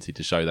opportunity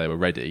to show they were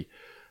ready.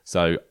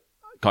 So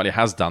Keightley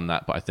has done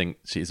that, but I think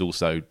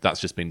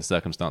that's just been the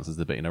circumstances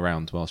that have been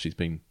around while she's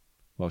been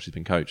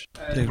coached.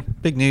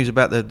 Big news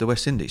about the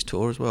West Indies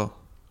tour as well.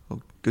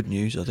 Well, good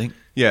news, I think.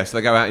 Yeah, so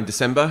they go out in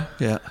December.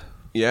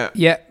 Yeah.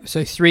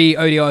 So 3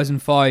 ODIs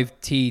and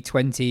 5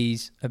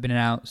 T20s have been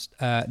announced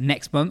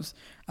next month,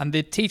 and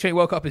the T20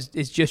 World Cup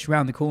is just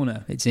around the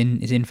corner. It's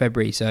in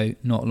February, so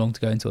not long to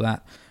go until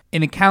that.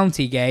 In a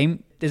county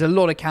game, there's a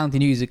lot of county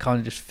news that kind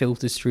of just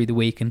filters through the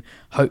week, and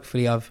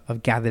hopefully I've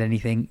gathered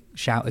anything.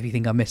 Shout if you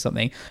think I missed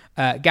something.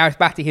 Gareth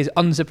Batty has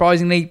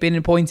unsurprisingly been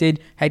appointed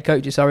head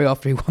coach at Surrey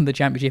after he won the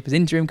championship as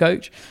interim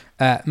coach.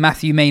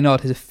 Matthew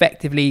Maynard has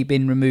effectively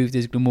been removed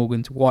as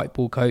Glamorgan's white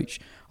ball coach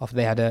after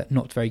they had a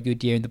not very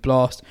good year in the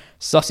Blast.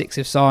 Sussex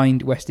have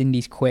signed West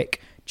Indies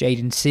quick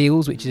Jaden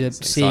Seals, which is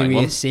a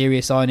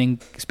serious signing,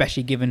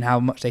 especially given how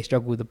much they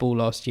struggled with the ball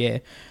last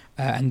year.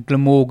 And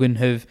Glamorgan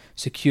have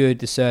secured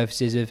the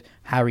services of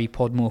Harry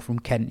Podmore from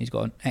Kent, who's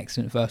got an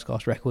excellent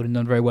first-class record and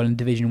done very well in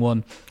Division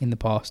 1 in the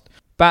past.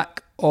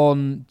 Back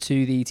on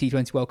to the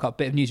T20 World Cup,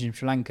 bit of news from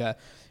Sri Lanka.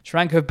 Sri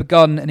Lanka have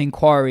begun an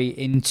inquiry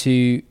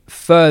into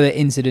further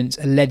incidents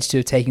alleged to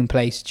have taken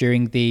place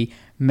during the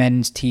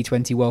men's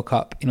T20 World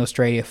Cup in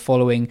Australia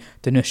following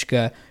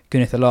Danushka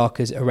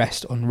Gunithalaka's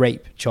arrest on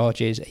rape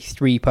charges. A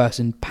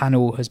 3-person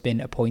panel has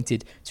been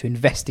appointed to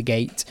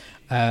investigate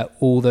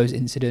all those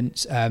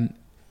incidents.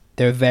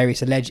 There are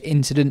various alleged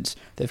incidents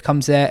that have come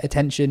to their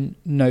attention.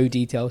 No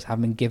details have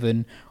been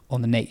given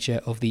on the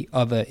nature of the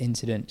other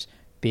incidents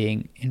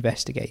being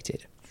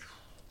investigated.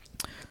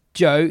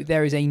 Joe,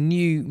 there is a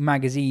new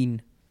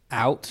magazine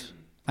out,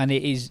 and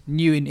it is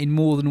new in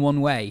more than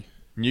one way.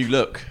 New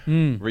look,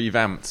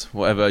 revamped,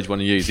 whatever you want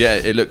to use. Yeah,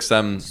 it looks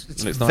nice.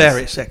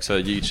 Very sexy.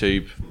 For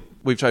YouTube.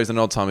 We've chosen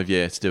an odd time of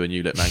year to do a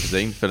New Look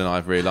magazine. Phil and I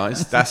have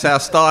realised. That's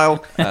our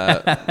style.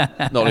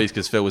 Not least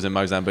because Phil was in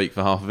Mozambique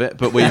for half of it,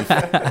 but we've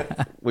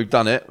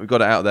done it. We've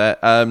got it out there,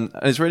 and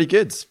it's really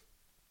good.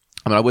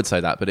 I mean, I would say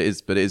that, but it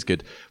is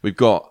good. We've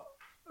got,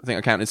 I think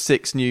I counted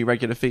 6 new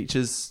regular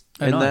features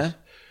in there.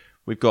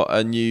 We've got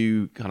a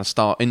new kind of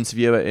star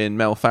interviewer in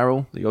Mel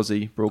Farrell, the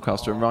Aussie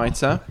broadcaster and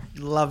writer.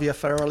 Love you,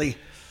 Farrelly.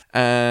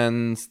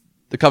 And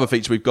the cover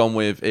feature we've gone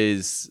with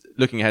is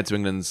looking ahead to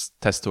England's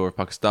Test tour of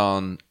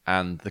Pakistan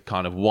and the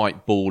kind of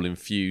white ball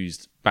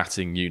infused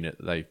batting unit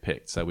that they've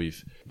picked. So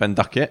we've Ben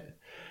Duckett,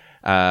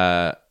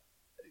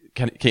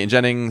 Keaton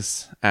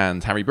Jennings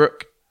and Harry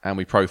Brook, and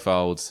we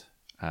profiled,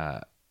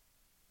 Liam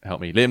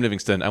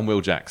Livingstone and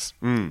Will Jacks.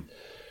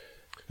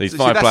 These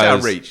 5 that's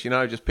players. Our reach,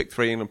 just pick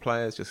 3 England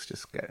players,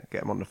 just get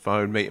them on the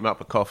phone, meet them up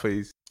for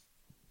coffees.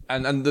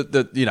 And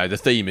the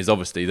theme is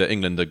obviously that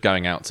England are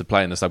going out to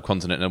play in the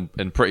subcontinent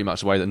in pretty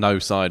much a way that no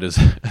side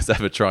has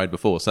ever tried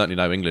before, certainly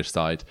no English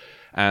side.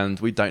 And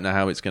we don't know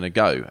how it's going to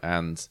go.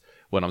 And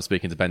when I'm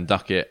speaking to Ben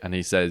Duckett and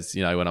he says,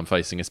 when I'm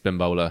facing a spin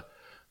bowler,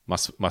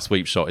 my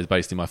sweep shot is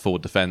based in my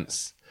forward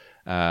defence.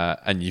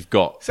 And you've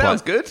got...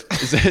 Sounds good.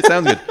 It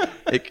sounds good.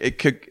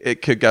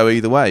 It could go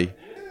either way.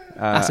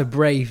 That's a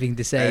brave thing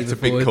to say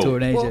before a tour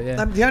in Asia.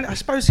 Well, I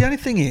suppose the only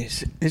thing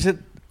is that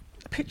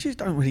pitches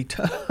don't really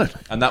turn.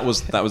 And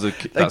that's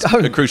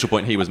a crucial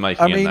point he was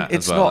making. I mean, in that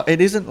it's as well. not. It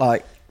isn't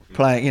like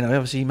playing.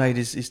 Obviously he made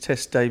his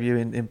Test debut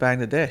in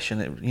Bangladesh,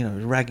 and it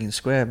was ragging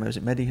square. Was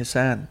it Mehdi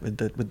Hassan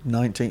with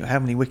 19? How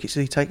many wickets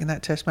did he take in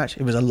that Test match?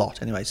 It was a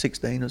lot anyway,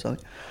 16 or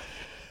something.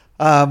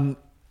 And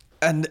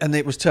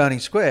it was turning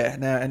square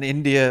now. And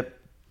India,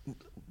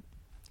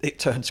 it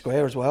turned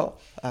square as well.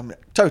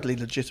 Totally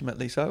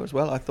legitimately so as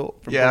well, I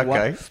thought. From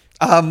okay.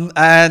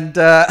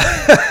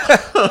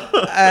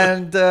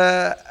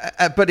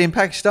 But in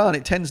Pakistan,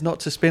 it tends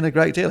not to spin a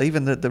great deal.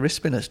 Even the wrist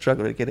spinners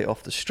struggle to get it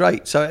off the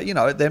straight. So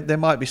there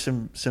might be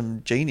some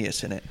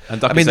genius in it.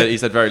 And Ducky he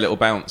said very little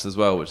bounce as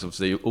well, which is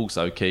obviously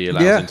also key.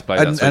 Allows him to play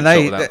that sweep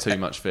shot without too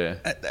much fear.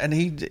 And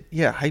he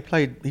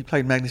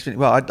played magnificently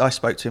well. I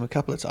spoke to him a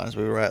couple of times.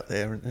 We were out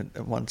there, and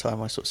at one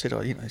time I sort of said,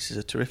 this is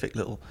a terrific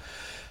little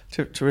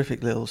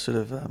sort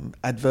of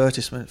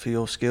advertisement for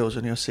your skills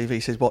on your CV. He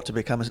says, what, to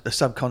become a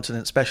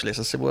subcontinent specialist?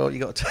 I said, well, you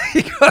got to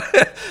take,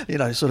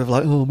 sort of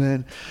like, oh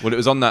man. Well, it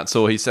was on that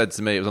tour, he said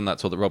to me, it was on that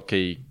tour that Rob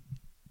Key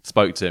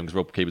spoke to him, because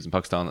Rob Key was in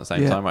Pakistan at the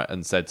same time, right?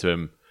 And said to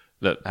him,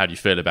 look, how do you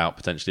feel about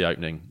potentially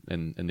opening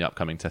in the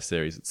upcoming Test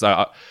series?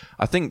 So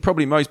I think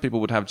probably most people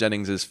would have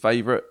Jennings as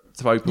favourite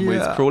to open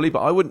with Crawley,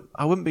 but I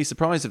wouldn't be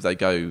surprised if they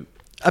go...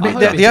 I mean,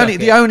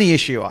 the only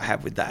issue I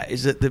have with that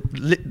is that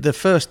the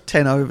first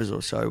 10 overs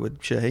or so with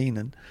Shaheen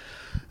and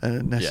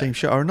Naseem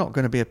Shah are not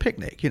going to be a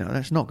picnic.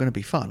 That's not going to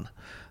be fun.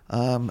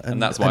 And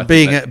that's why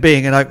being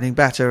an opening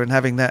batter and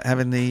having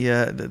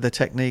the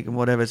technique and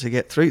whatever to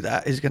get through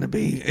that is going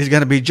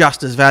to be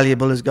just as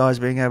valuable as guys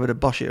being able to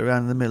bosh it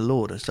around in the middle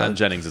order. So. And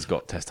Jennings has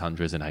got Test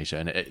hundreds in Asia,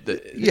 and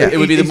it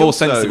would be the more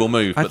sensible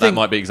move, but that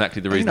might be exactly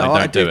the reason they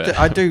don't do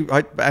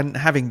it. And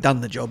having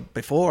done the job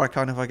before,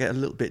 I get a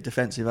little bit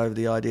defensive over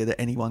the idea that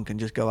anyone can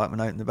just go up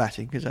and open the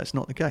batting, because that's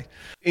not the case.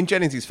 In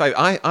Jennings' favour,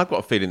 I've got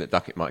a feeling that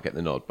Duckett might get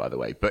the nod, by the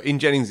way. But in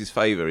Jennings'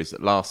 favour is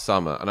that last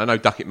summer, and I know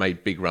Duckett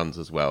made big runs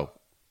as well,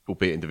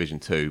 albeit in Division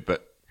 2,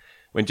 but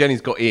when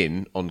Jennings got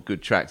in on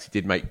good tracks, he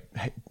did make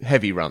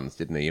heavy runs,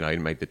 didn't he? He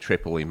made the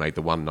triple, he made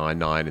the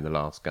 199 in the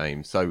last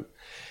game. So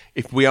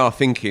if we are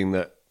thinking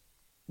that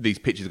these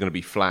pitches are going to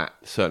be flat,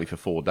 certainly for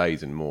 4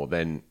 days and more,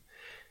 then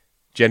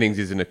Jennings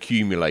is an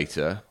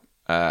accumulator.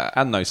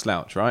 And no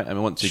slouch, right? I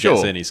mean, once he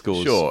gets in, he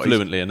scores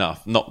fluently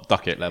enough. Not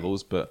Duckett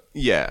levels, but...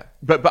 Yeah,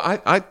 but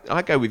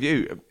I go with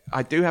you.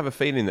 I do have a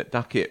feeling that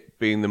Duckett,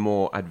 being the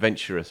more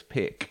adventurous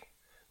pick,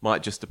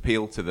 might just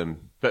appeal to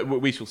them. But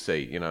we shall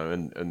see,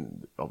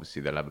 and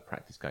obviously they'll have a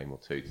practice game or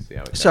two to see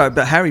how it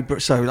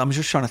goes. So I'm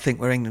just trying to think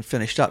where England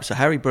finished up. So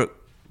Harry Brook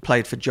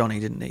played for Johnny,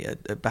 didn't he,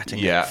 at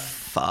batting at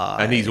 5.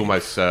 And he's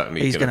almost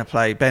certainly... He's going to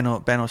play. Ben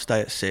will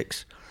stay at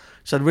 6.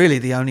 So really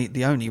the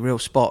only real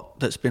spot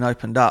that's been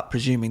opened up,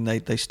 presuming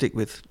they stick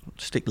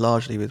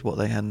largely with what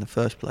they had in the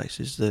first place,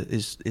 is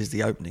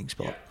the opening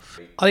spot.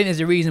 I think there's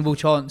a reasonable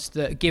chance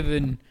that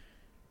given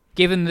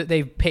that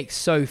they've picked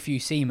so few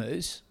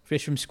seamers,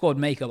 just from squad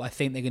makeup, I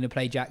think they're going to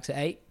play Jacks at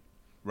 8.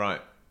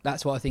 Right.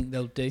 That's what I think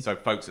they'll do. So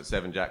folks at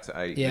 7, Jacks at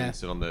 8. Yeah.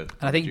 And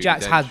I think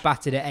Jacks has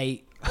batted at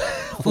 8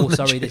 for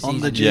Surrey this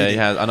season. Yeah, he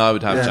has. And I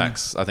would have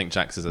Jacks. I think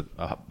Jacks is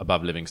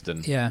above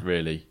Livingstone. Yeah.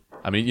 Really.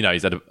 I mean,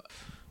 he's had a...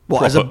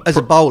 What, as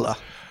a bowler?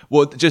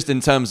 Well, just in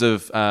terms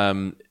of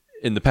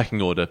in the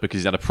pecking order, because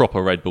he's had a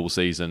proper red ball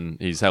season.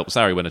 He's helped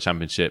Surrey win a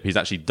championship. He's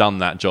actually done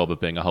that job of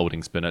being a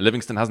holding spinner.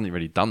 Livingstone hasn't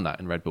really done that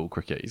in red ball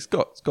cricket. He's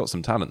got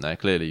some talent there,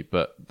 clearly,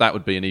 but that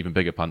would be an even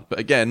bigger punt. But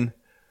again,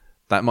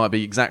 that might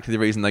be exactly the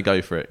reason they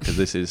go for it, because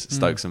this is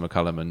Stokes and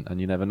McCullum,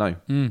 and you never know.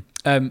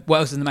 What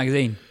else is in the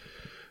magazine?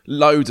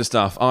 Loads of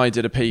stuff. I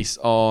did a piece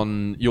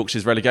on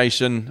Yorkshire's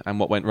relegation and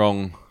what went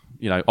wrong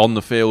on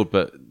the field,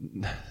 but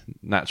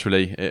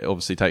naturally it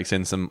obviously takes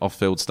in some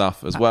off-field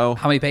stuff as well.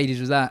 How many pages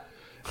was that?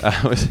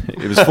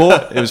 It was 4.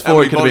 It was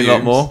 4. It could have been a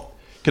lot more.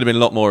 Could have been a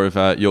lot more if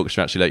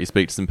Yorkshire actually let you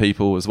speak to some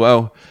people as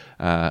well.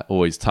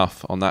 Always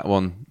tough on that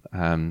one.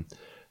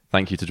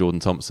 Thank you to Jordan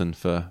Thompson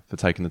for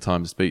taking the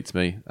time to speak to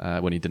me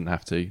when he didn't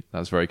have to. That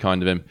was very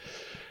kind of him.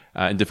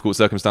 In difficult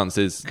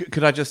circumstances.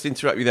 Could I just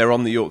interrupt you there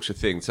on the Yorkshire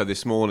thing? So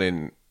this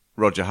morning,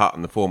 Roger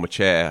Hutton, the former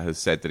chair, has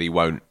said that he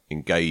won't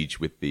engage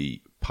with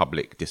the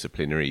public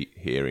disciplinary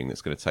hearing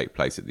that's going to take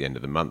place at the end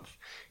of the month.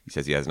 He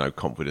says he has no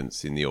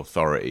confidence in the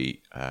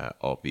authority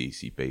of the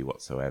ECB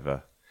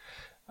whatsoever.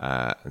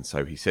 And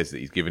so he says that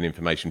he's given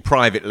information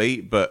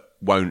privately, but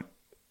won't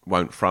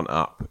front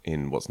up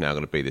in what's now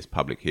going to be this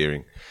public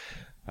hearing.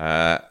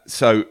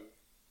 So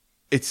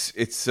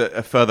it's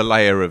a further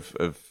layer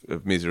of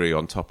misery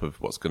on top of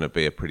what's going to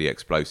be a pretty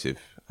explosive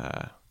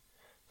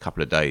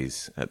couple of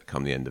days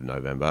come the end of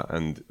November.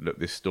 And look,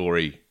 this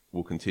story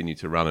will continue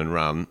to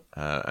run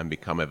and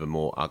become ever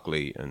more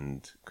ugly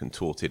and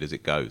contorted as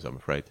it goes, I'm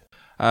afraid.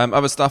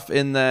 Other stuff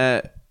in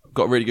there.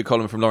 Got a really good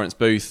column from Lawrence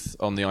Booth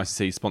on the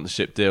ICC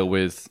sponsorship deal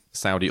with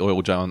Saudi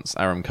oil giants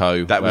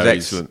Aramco. That was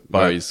excellent.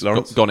 Where he's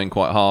gone in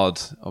quite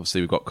hard.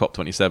 Obviously, we've got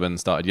COP27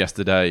 started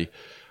yesterday.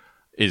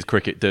 Is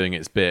cricket doing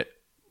its bit?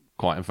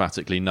 Quite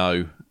emphatically,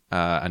 no.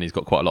 And he's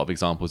got quite a lot of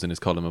examples in his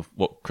column of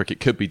what cricket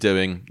could be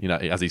doing.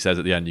 As he says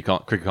at the end,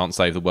 cricket can't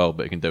save the world,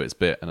 but it can do its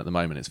bit. And at the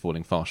moment, it's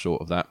falling far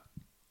short of that.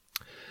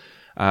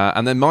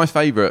 And then my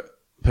favourite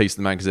piece of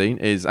the magazine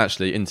is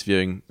actually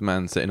interviewing the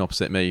man sitting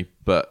opposite me,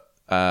 but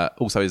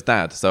also his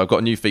dad. So I've got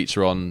a new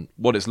feature on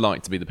what it's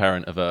like to be the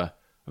parent of a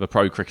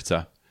pro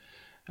cricketer,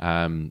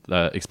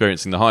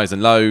 experiencing the highs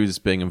and lows,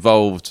 being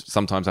involved,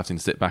 sometimes having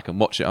to sit back and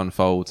watch it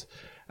unfold.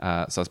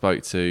 So I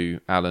spoke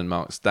to Alan,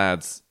 Mark's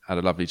dad, had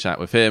a lovely chat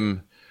with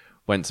him,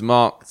 went to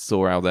Mark,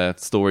 saw how their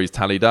stories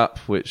tallied up,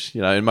 which,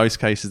 in most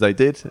cases they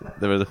did.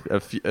 There were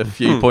a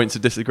few points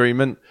of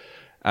disagreement.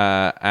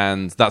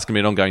 And that's going to be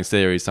an ongoing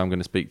series. So I'm going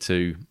to speak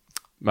to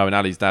Mo and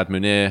Ali's dad,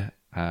 Munir,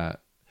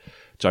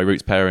 Joe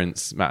Root's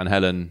parents, Matt and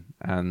Helen,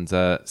 and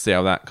see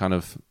how that kind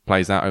of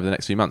plays out over the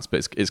next few months.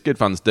 But it's good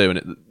fun to do.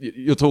 And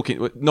you're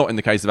talking, not in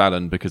the case of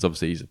Alan, because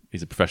obviously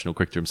he's a professional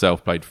cricketer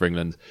himself, played for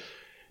England.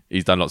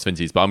 He's done lots of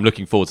interviews, but I'm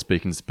looking forward to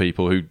speaking to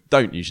people who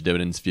don't usually do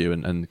an interview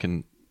and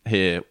can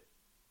hear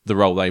the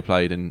role they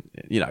played. And,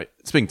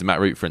 speaking to Matt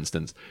Root, for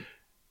instance,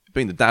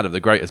 being the dad of the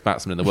greatest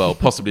batsman in the world,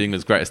 possibly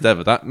England's greatest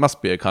ever, that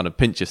must be a kind of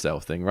pinch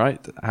yourself thing,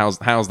 right? How's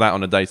that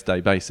on a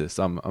day-to-day basis?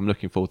 I'm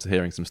looking forward to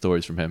hearing some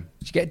stories from him.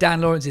 Did you get Dan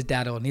Lawrence's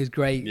dad on? He was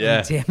great. Yeah,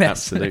 on TMS.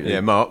 absolutely.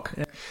 Yeah, Mark.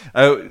 Yeah.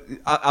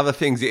 Other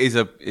things, it is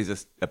a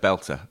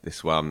belter,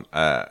 this one.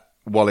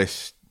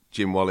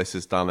 Jim Wallace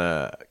has done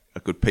a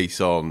good piece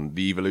on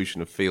the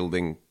evolution of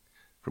fielding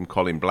from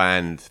Colin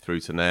Bland through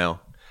to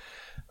now.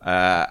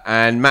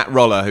 And Matt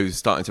Roller, who's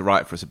starting to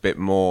write for us a bit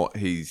more,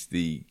 he's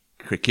the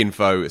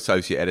Cricinfo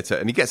associate editor,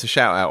 and he gets a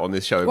shout out on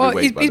this show every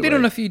week. He's been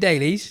on a few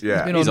dailies.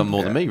 Yeah, he's on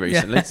more than me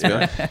recently.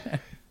 Yeah.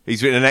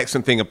 He's written an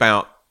excellent thing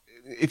about,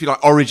 if you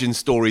like, origin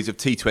stories of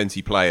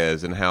T20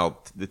 players and how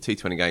the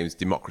T20 games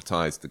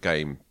democratised the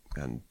game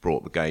and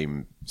brought the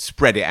game,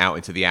 spread it out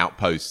into the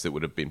outposts that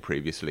would have been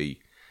previously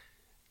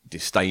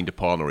disdained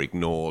upon or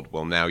ignored.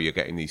 Well, now you're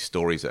getting these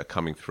stories that are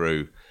coming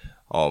through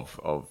of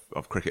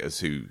cricketers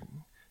who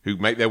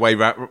make their way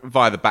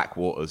via the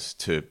backwaters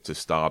to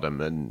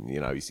stardom, and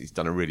he's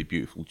done a really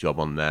beautiful job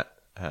on that.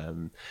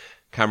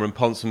 Cameron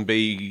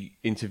Ponsonby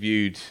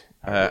interviewed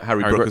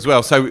Harry Brook as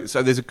well, so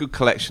there's a good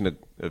collection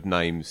of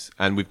names,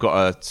 and we've got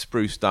a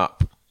spruced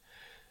up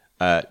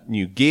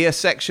new gear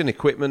section,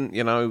 equipment,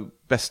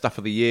 best stuff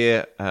of the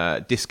year,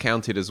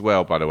 discounted as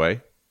well, by the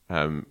way,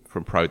 from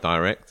Pro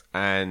Direct,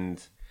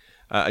 and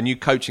a new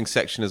coaching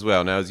section as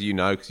well. Now, as you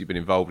know, because you've been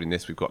involved in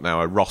this, we've got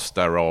now a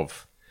roster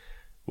of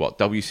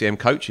WCM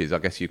coaches, I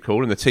guess you'd call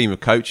them, the team of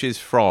coaches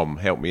from,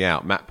 help me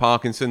out, Matt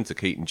Parkinson to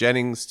Keaton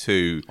Jennings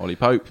to Ollie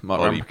Pope,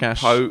 Mark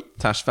Ramprakash,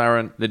 Tash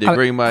Farron, Lydia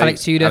Greenway,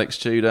 Alex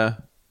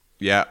Tudor.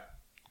 Yeah.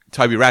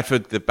 Toby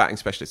Radford, the batting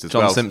specialist as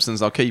well. John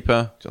Simpson's our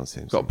keeper. John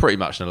Simpson. Got pretty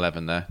much an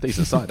 11 there.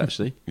 Decent side,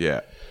 actually.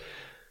 Yeah.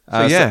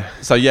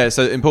 So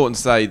important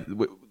to say,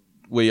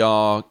 we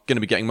are going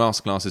to be getting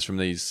masterclasses from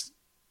these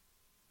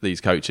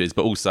coaches,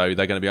 but also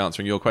they're going to be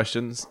answering your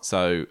questions.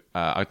 So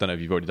I don't know if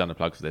you've already done a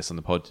plug for this on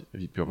the pod.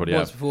 You probably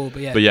have. Before,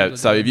 but yeah,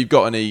 so if you've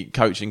got any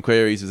coaching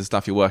queries of the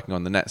stuff you're working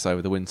on the nets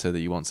over the winter that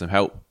you want some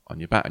help on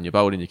your bat and your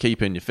bowling, your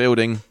keeping, your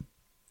fielding,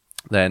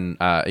 then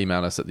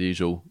email us at the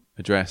usual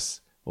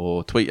address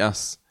or tweet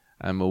us,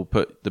 and we'll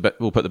put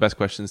the best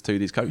questions to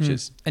these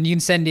coaches. And you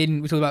can send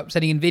in. We talked about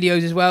sending in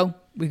videos as well.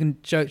 We can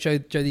show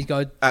these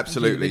guys.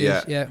 Absolutely,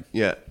 videos.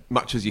 Yeah.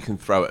 Much as you can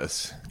throw at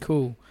us.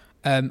 Cool.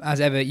 As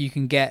ever, you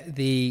can get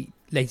the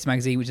latest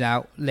magazine, which is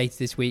out later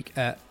this week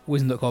at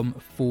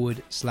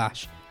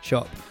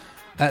wisdom.com/shop.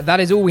 That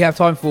is all we have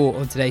time for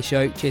on today's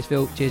show. Cheers,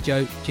 Phil. Cheers,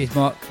 Joe. Cheers,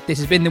 Mark. This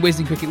has been the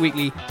Wisdom Cricket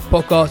Weekly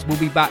podcast. We'll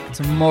be back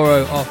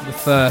tomorrow after the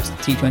first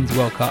T20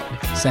 World Cup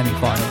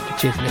semi-final.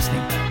 Cheers for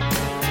listening.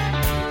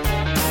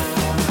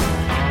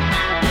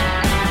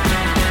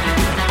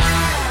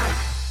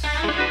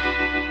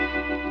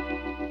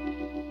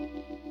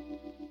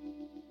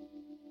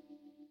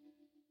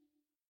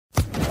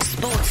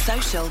 Sports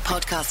Social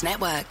Podcast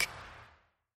Network.